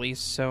 pretty early,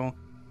 so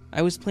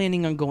I was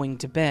planning on going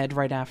to bed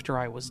right after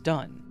I was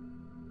done.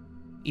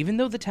 Even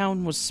though the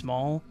town was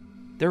small,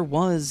 there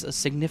was a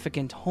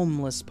significant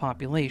homeless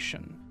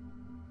population.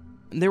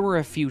 There were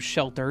a few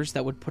shelters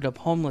that would put up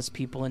homeless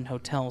people in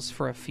hotels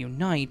for a few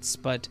nights,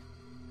 but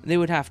they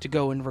would have to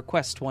go and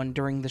request one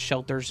during the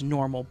shelter's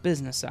normal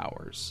business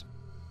hours.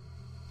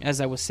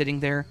 As I was sitting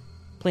there,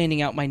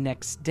 planning out my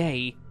next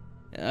day,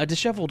 a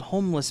disheveled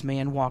homeless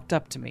man walked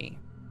up to me.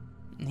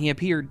 He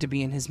appeared to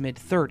be in his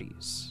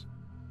mid-30s.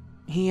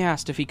 He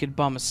asked if he could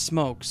bum a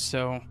smoke,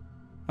 so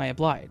I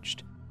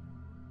obliged.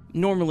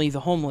 Normally, the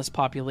homeless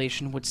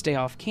population would stay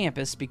off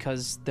campus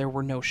because there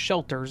were no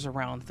shelters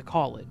around the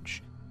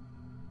college.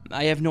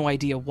 I have no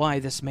idea why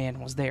this man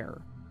was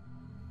there.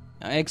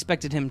 I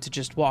expected him to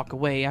just walk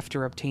away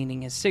after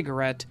obtaining his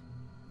cigarette,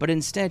 but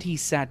instead he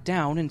sat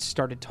down and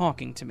started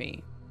talking to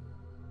me.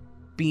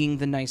 Being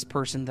the nice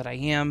person that I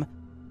am,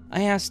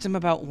 I asked him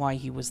about why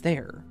he was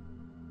there.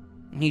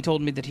 He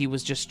told me that he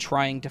was just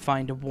trying to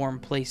find a warm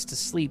place to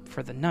sleep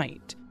for the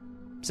night,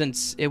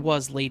 since it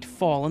was late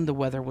fall and the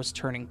weather was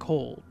turning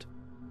cold.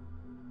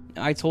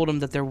 I told him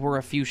that there were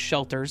a few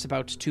shelters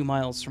about 2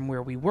 miles from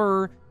where we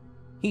were.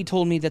 He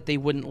told me that they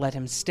wouldn't let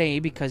him stay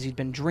because he'd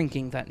been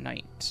drinking that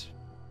night.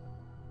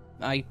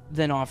 I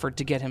then offered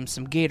to get him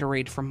some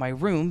Gatorade from my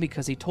room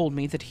because he told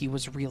me that he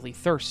was really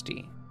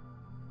thirsty.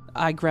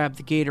 I grabbed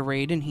the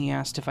Gatorade and he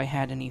asked if I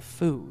had any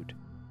food.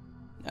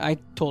 I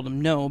told him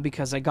no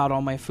because I got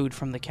all my food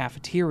from the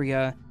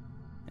cafeteria,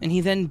 and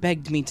he then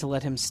begged me to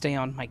let him stay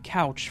on my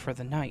couch for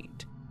the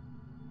night.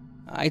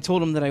 I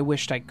told him that I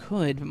wished I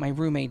could, but my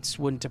roommates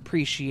wouldn't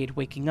appreciate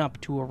waking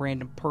up to a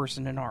random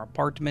person in our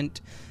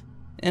apartment,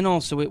 and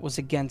also it was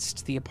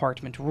against the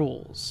apartment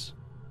rules.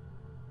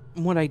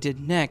 What I did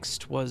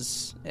next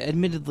was,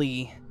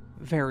 admittedly,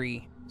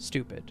 very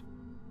stupid.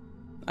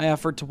 I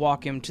offered to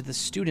walk him to the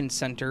student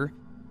center,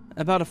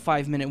 about a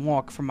 5-minute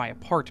walk from my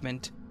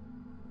apartment,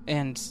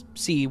 and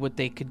see what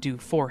they could do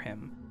for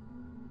him.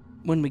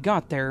 When we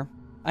got there,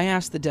 I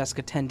asked the desk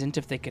attendant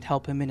if they could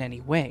help him in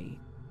any way.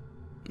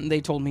 They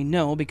told me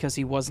no because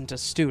he wasn't a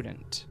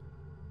student.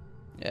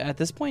 At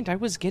this point, I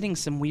was getting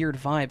some weird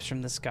vibes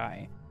from this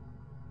guy.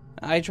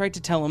 I tried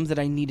to tell him that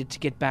I needed to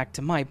get back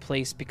to my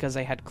place because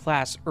I had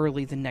class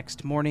early the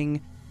next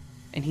morning,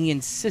 and he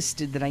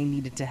insisted that I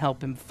needed to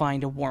help him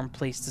find a warm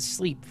place to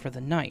sleep for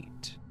the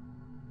night.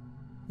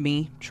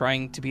 Me,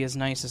 trying to be as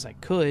nice as I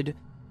could,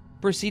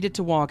 proceeded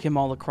to walk him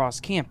all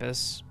across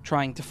campus,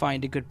 trying to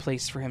find a good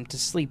place for him to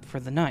sleep for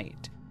the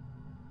night.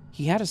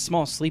 He had a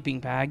small sleeping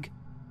bag.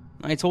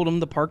 I told him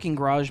the parking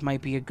garage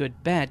might be a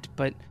good bet,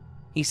 but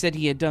he said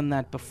he had done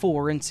that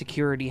before and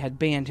security had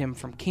banned him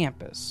from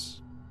campus.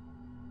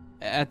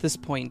 At this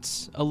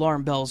point,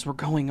 alarm bells were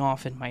going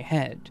off in my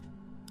head.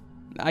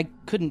 I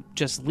couldn't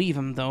just leave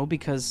him, though,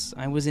 because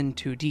I was in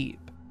too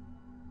deep.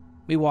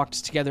 We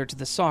walked together to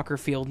the soccer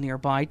field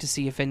nearby to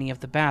see if any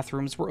of the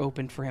bathrooms were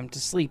open for him to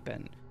sleep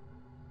in.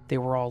 They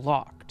were all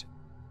locked,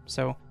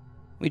 so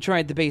we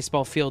tried the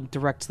baseball field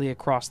directly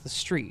across the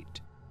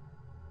street.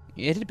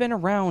 It had been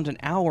around an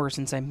hour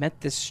since I met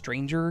this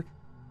stranger,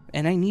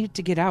 and I needed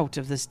to get out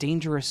of this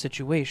dangerous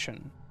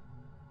situation.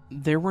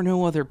 There were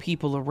no other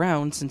people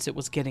around since it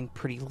was getting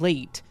pretty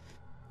late,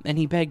 and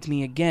he begged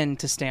me again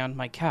to stay on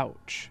my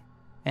couch,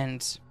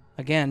 and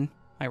again,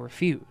 I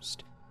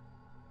refused.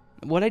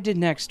 What I did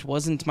next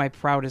wasn't my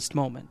proudest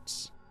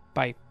moments,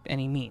 by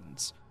any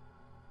means.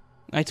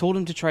 I told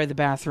him to try the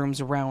bathrooms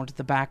around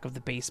the back of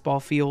the baseball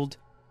field,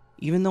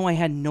 even though I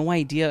had no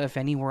idea if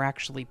any were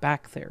actually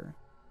back there.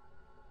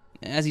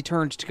 As he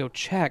turned to go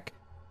check,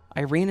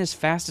 I ran as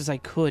fast as I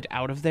could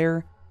out of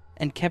there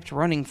and kept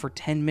running for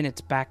 10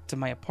 minutes back to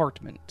my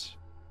apartment.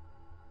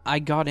 I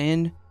got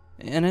in,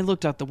 and I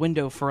looked out the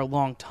window for a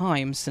long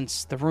time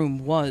since the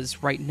room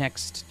was right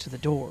next to the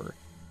door.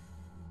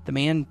 The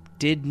man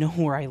did know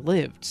where I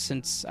lived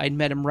since I'd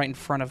met him right in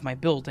front of my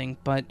building,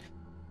 but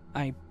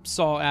I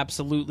saw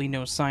absolutely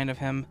no sign of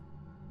him.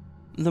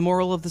 The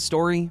moral of the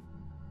story?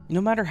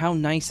 No matter how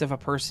nice of a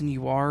person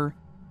you are,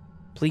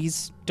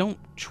 please don't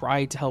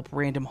try to help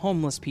random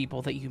homeless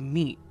people that you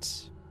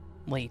meet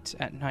late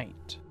at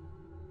night.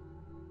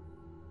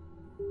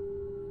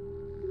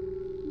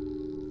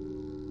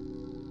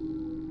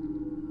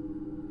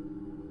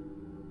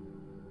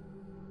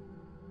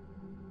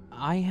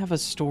 I have a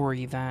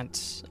story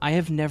that I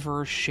have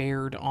never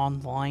shared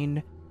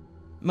online,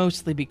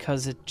 mostly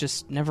because it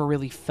just never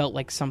really felt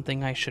like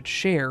something I should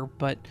share,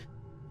 but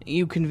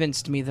you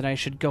convinced me that I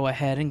should go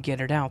ahead and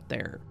get it out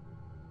there.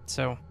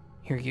 So,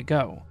 here you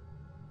go.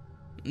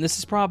 This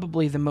is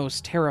probably the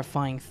most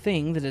terrifying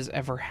thing that has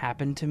ever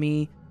happened to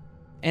me,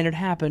 and it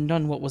happened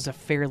on what was a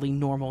fairly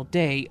normal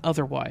day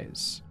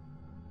otherwise.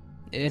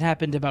 It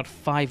happened about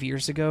 5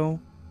 years ago,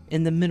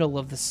 in the middle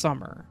of the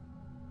summer.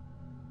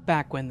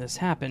 Back when this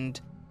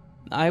happened,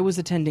 I was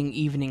attending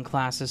evening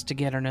classes to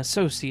get an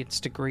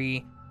associate's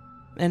degree,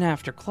 and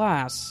after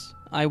class,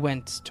 I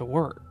went to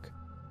work.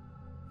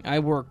 I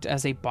worked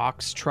as a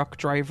box truck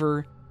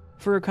driver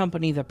for a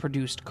company that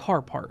produced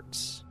car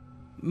parts.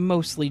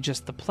 Mostly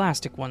just the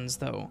plastic ones,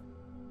 though.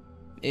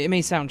 It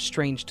may sound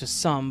strange to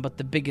some, but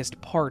the biggest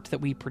part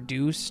that we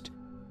produced,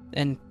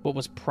 and what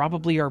was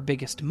probably our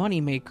biggest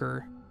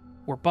moneymaker,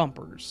 were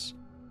bumpers.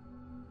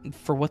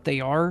 For what they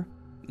are,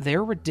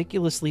 they're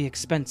ridiculously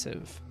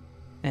expensive,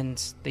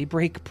 and they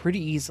break pretty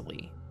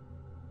easily.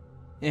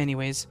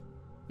 Anyways,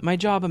 my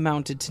job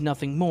amounted to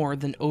nothing more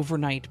than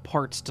overnight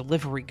parts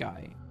delivery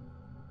guy.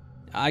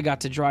 I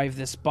got to drive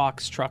this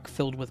box truck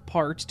filled with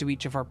parts to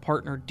each of our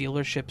partner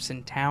dealerships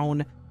in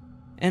town,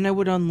 and I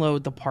would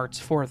unload the parts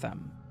for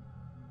them.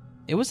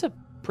 It was a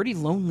pretty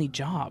lonely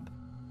job.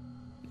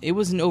 It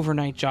was an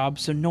overnight job,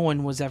 so no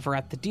one was ever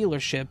at the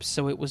dealership,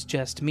 so it was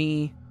just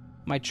me,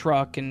 my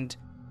truck, and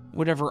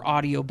whatever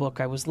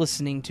audiobook I was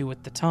listening to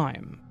at the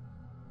time.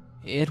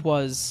 It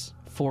was,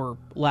 for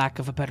lack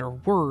of a better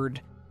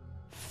word,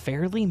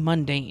 fairly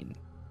mundane.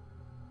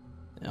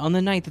 On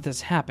the night that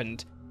this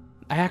happened,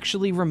 I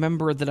actually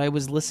remember that I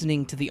was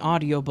listening to the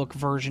audiobook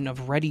version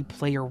of Ready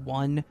Player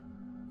One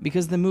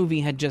because the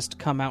movie had just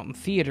come out in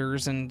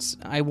theaters and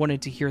I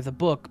wanted to hear the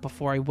book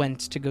before I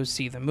went to go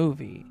see the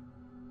movie.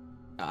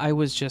 I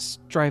was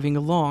just driving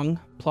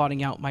along,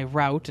 plotting out my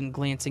route and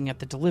glancing at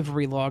the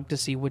delivery log to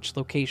see which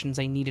locations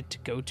I needed to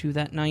go to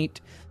that night,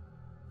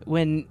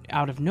 when,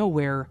 out of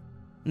nowhere,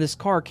 this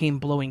car came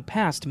blowing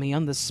past me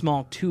on the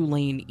small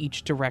 2-lane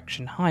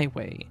each-direction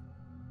highway.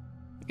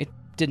 It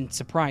didn't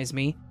surprise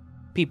me.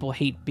 People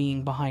hate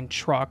being behind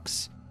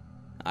trucks.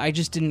 I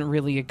just didn't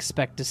really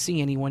expect to see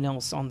anyone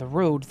else on the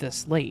road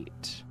this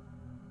late.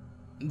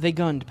 They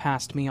gunned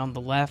past me on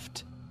the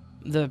left,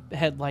 the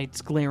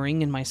headlights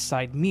glaring in my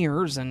side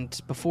mirrors, and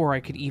before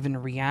I could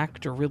even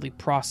react or really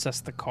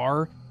process the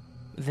car,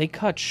 they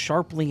cut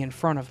sharply in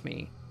front of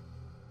me.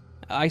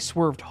 I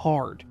swerved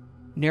hard,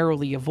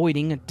 narrowly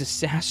avoiding a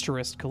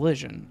disastrous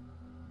collision.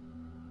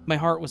 My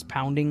heart was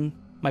pounding,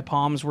 my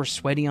palms were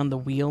sweaty on the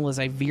wheel as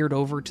I veered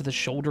over to the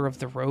shoulder of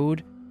the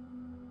road.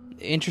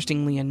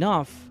 Interestingly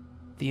enough,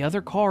 the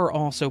other car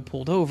also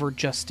pulled over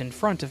just in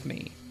front of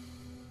me.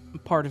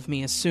 Part of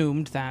me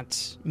assumed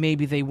that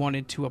maybe they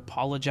wanted to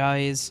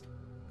apologize,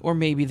 or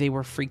maybe they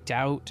were freaked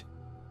out,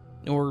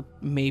 or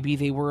maybe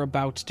they were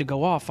about to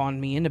go off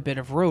on me in a bit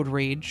of road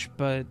rage,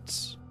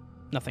 but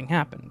nothing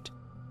happened.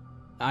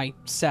 I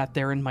sat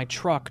there in my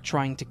truck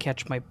trying to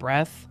catch my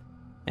breath,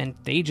 and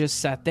they just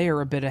sat there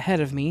a bit ahead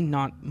of me,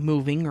 not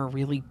moving or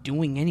really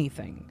doing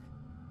anything.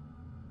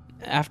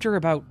 After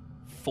about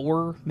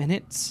 4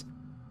 minutes,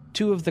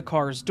 2 of the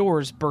car's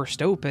doors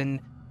burst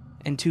open,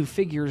 and 2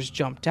 figures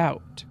jumped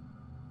out.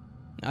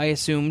 I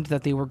assumed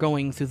that they were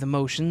going through the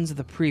motions of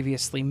the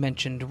previously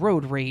mentioned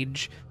road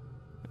rage,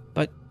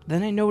 but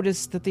then I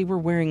noticed that they were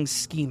wearing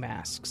ski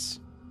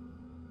masks.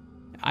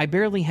 I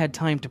barely had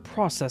time to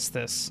process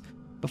this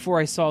before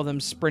I saw them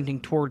sprinting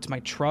towards my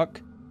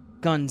truck,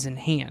 guns in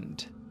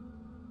hand.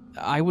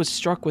 I was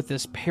struck with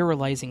this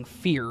paralyzing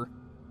fear.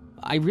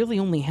 I really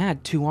only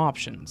had 2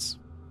 options: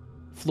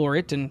 floor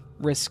it and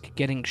risk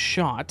getting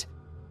shot,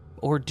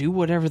 or do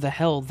whatever the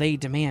hell they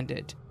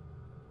demanded.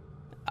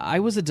 I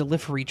was a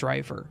delivery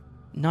driver,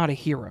 not a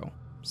hero,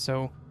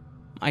 so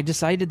I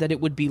decided that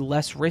it would be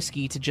less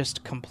risky to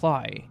just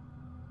comply.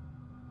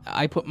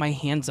 I put my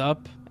hands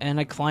up and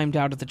I climbed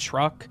out of the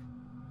truck,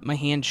 my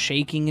hands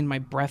shaking and my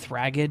breath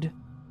ragged.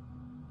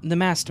 The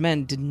masked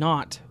men did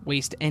not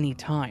waste any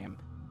time.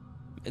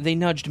 They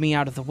nudged me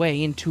out of the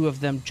way and 2 of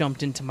them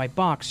jumped into my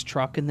box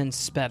truck and then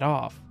sped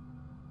off.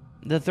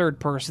 The third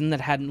person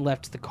that hadn't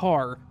left the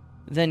car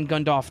then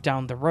gunned off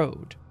down the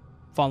road,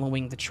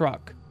 following the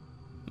truck,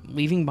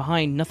 leaving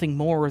behind nothing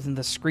more than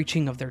the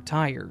screeching of their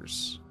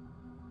tires.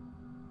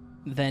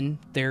 Then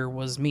there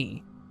was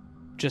me,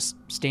 just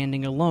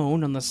standing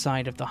alone on the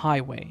side of the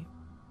highway,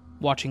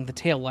 watching the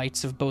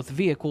taillights of both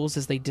vehicles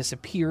as they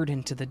disappeared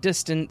into the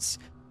distance,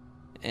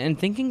 and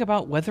thinking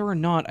about whether or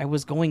not I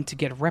was going to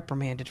get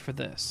reprimanded for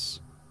this.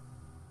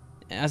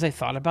 As I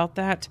thought about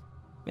that,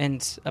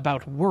 and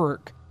about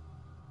work,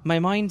 my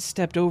mind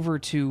stepped over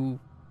to,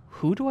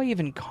 who do I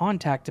even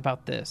contact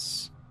about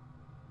this?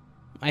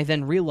 I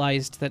then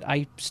realized that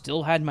I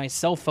still had my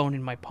cell phone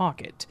in my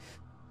pocket.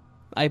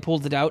 I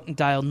pulled it out and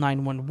dialed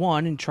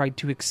 911 and tried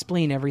to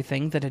explain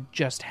everything that had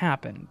just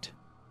happened.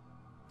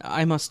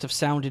 I must have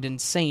sounded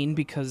insane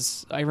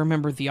because I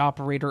remember the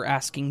operator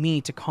asking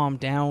me to calm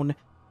down,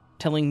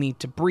 telling me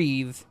to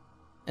breathe,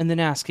 and then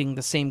asking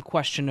the same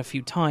question a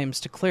few times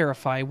to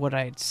clarify what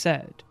I had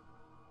said.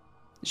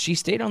 She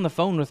stayed on the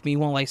phone with me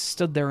while I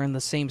stood there in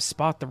the same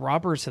spot the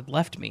robbers had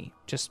left me,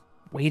 just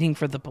waiting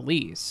for the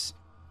police.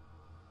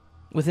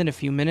 Within a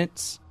few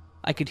minutes,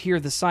 I could hear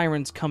the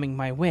sirens coming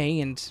my way,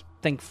 and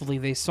thankfully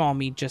they saw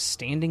me just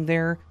standing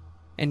there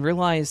and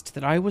realized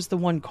that I was the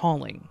one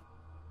calling.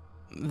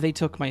 They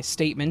took my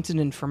statement and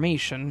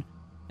information,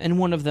 and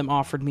one of them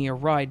offered me a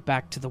ride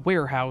back to the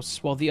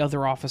warehouse while the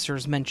other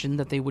officers mentioned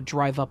that they would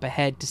drive up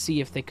ahead to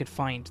see if they could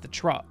find the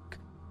truck.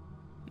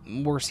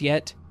 Worse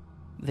yet,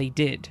 they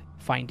did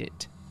find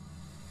it.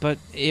 but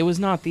it was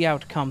not the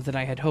outcome that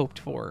I had hoped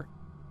for.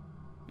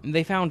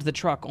 They found the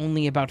truck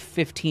only about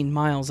 15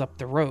 miles up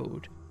the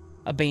road,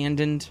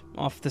 abandoned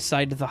off the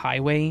side of the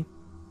highway,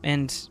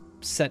 and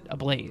set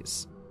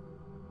ablaze.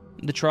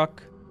 The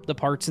truck, the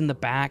parts in the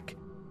back,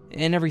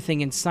 and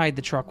everything inside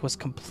the truck was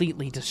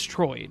completely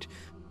destroyed.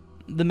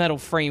 The metal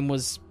frame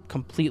was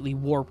completely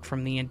warped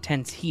from the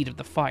intense heat of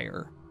the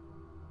fire.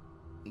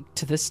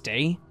 To this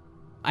day,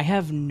 I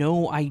have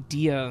no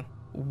idea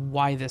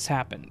why this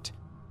happened.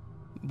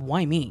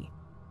 Why me?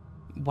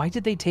 Why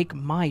did they take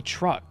my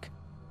truck?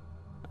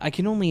 I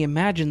can only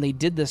imagine they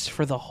did this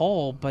for the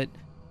haul, but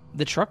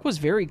the truck was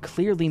very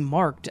clearly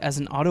marked as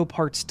an auto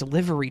parts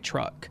delivery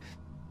truck.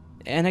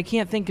 And I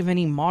can't think of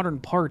any modern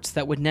parts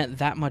that would net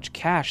that much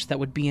cash that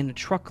would be in a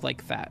truck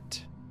like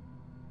that.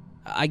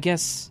 I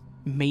guess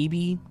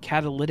maybe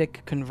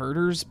catalytic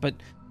converters, but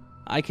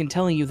I can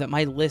tell you that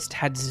my list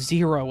had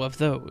 0 of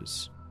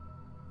those.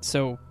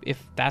 So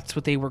if that's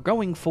what they were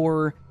going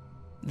for,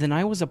 then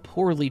I was a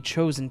poorly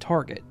chosen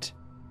target.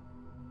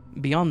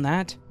 Beyond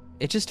that,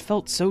 it just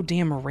felt so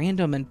damn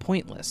random and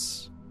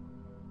pointless.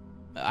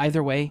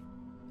 Either way,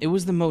 it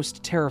was the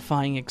most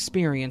terrifying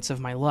experience of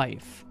my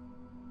life,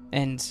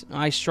 and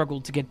I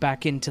struggled to get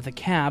back into the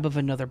cab of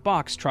another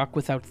box truck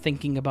without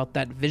thinking about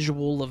that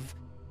visual of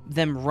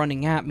them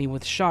running at me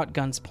with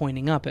shotguns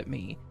pointing up at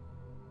me.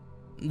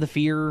 The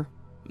fear,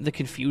 the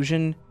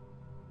confusion,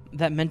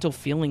 that mental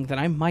feeling that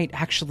I might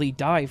actually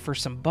die for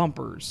some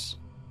bumpers.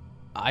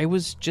 I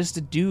was just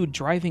a dude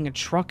driving a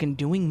truck and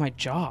doing my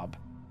job,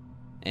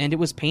 and it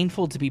was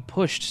painful to be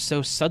pushed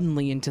so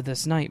suddenly into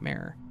this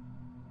nightmare.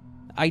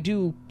 I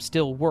do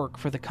still work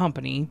for the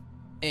company,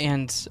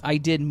 and I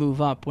did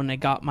move up when I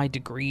got my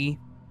degree,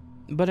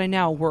 but I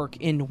now work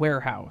in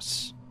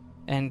warehouse,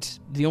 and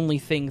the only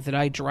thing that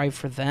I drive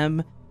for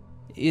them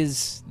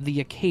is the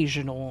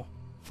occasional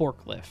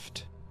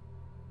forklift.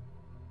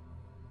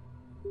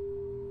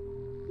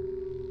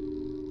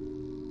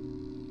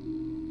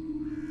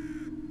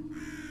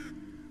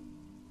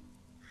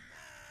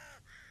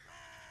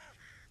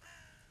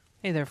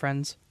 Hey there,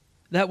 friends.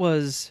 That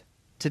was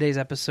today's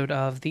episode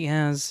of the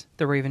As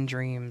the Raven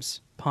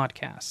Dreams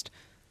podcast.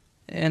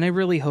 And I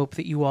really hope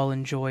that you all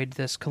enjoyed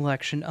this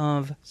collection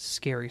of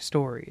scary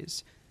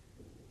stories.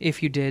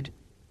 If you did,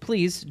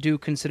 please do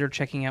consider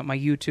checking out my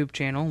YouTube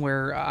channel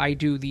where I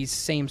do these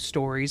same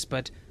stories,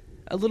 but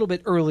a little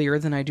bit earlier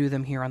than I do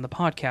them here on the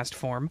podcast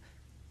form,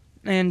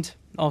 and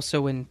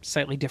also in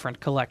slightly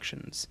different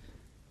collections.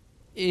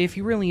 If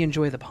you really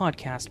enjoy the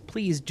podcast,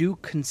 please do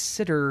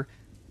consider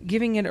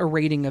giving it a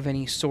rating of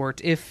any sort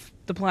if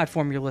the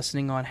platform you're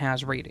listening on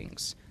has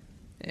ratings.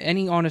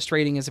 Any honest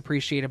rating is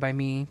appreciated by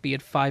me, be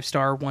it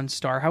 5-star,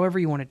 1-star, however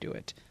you want to do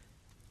it.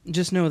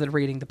 Just know that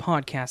rating the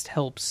podcast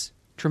helps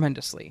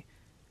tremendously.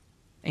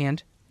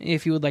 And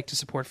if you would like to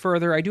support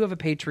further, I do have a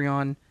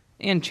Patreon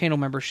and channel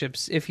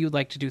memberships if you'd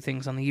like to do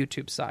things on the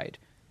YouTube side,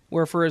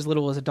 where for as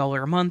little as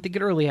 $1 a month, you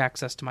get early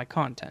access to my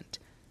content.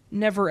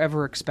 Never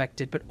ever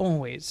expected, but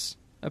always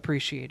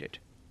appreciated.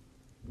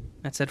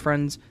 That said,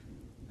 friends,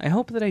 I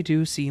hope that I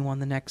do see you on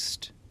the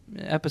next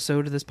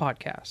episode of this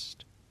podcast.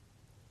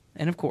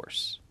 And of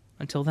course,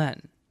 until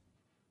then,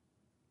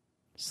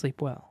 sleep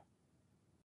well.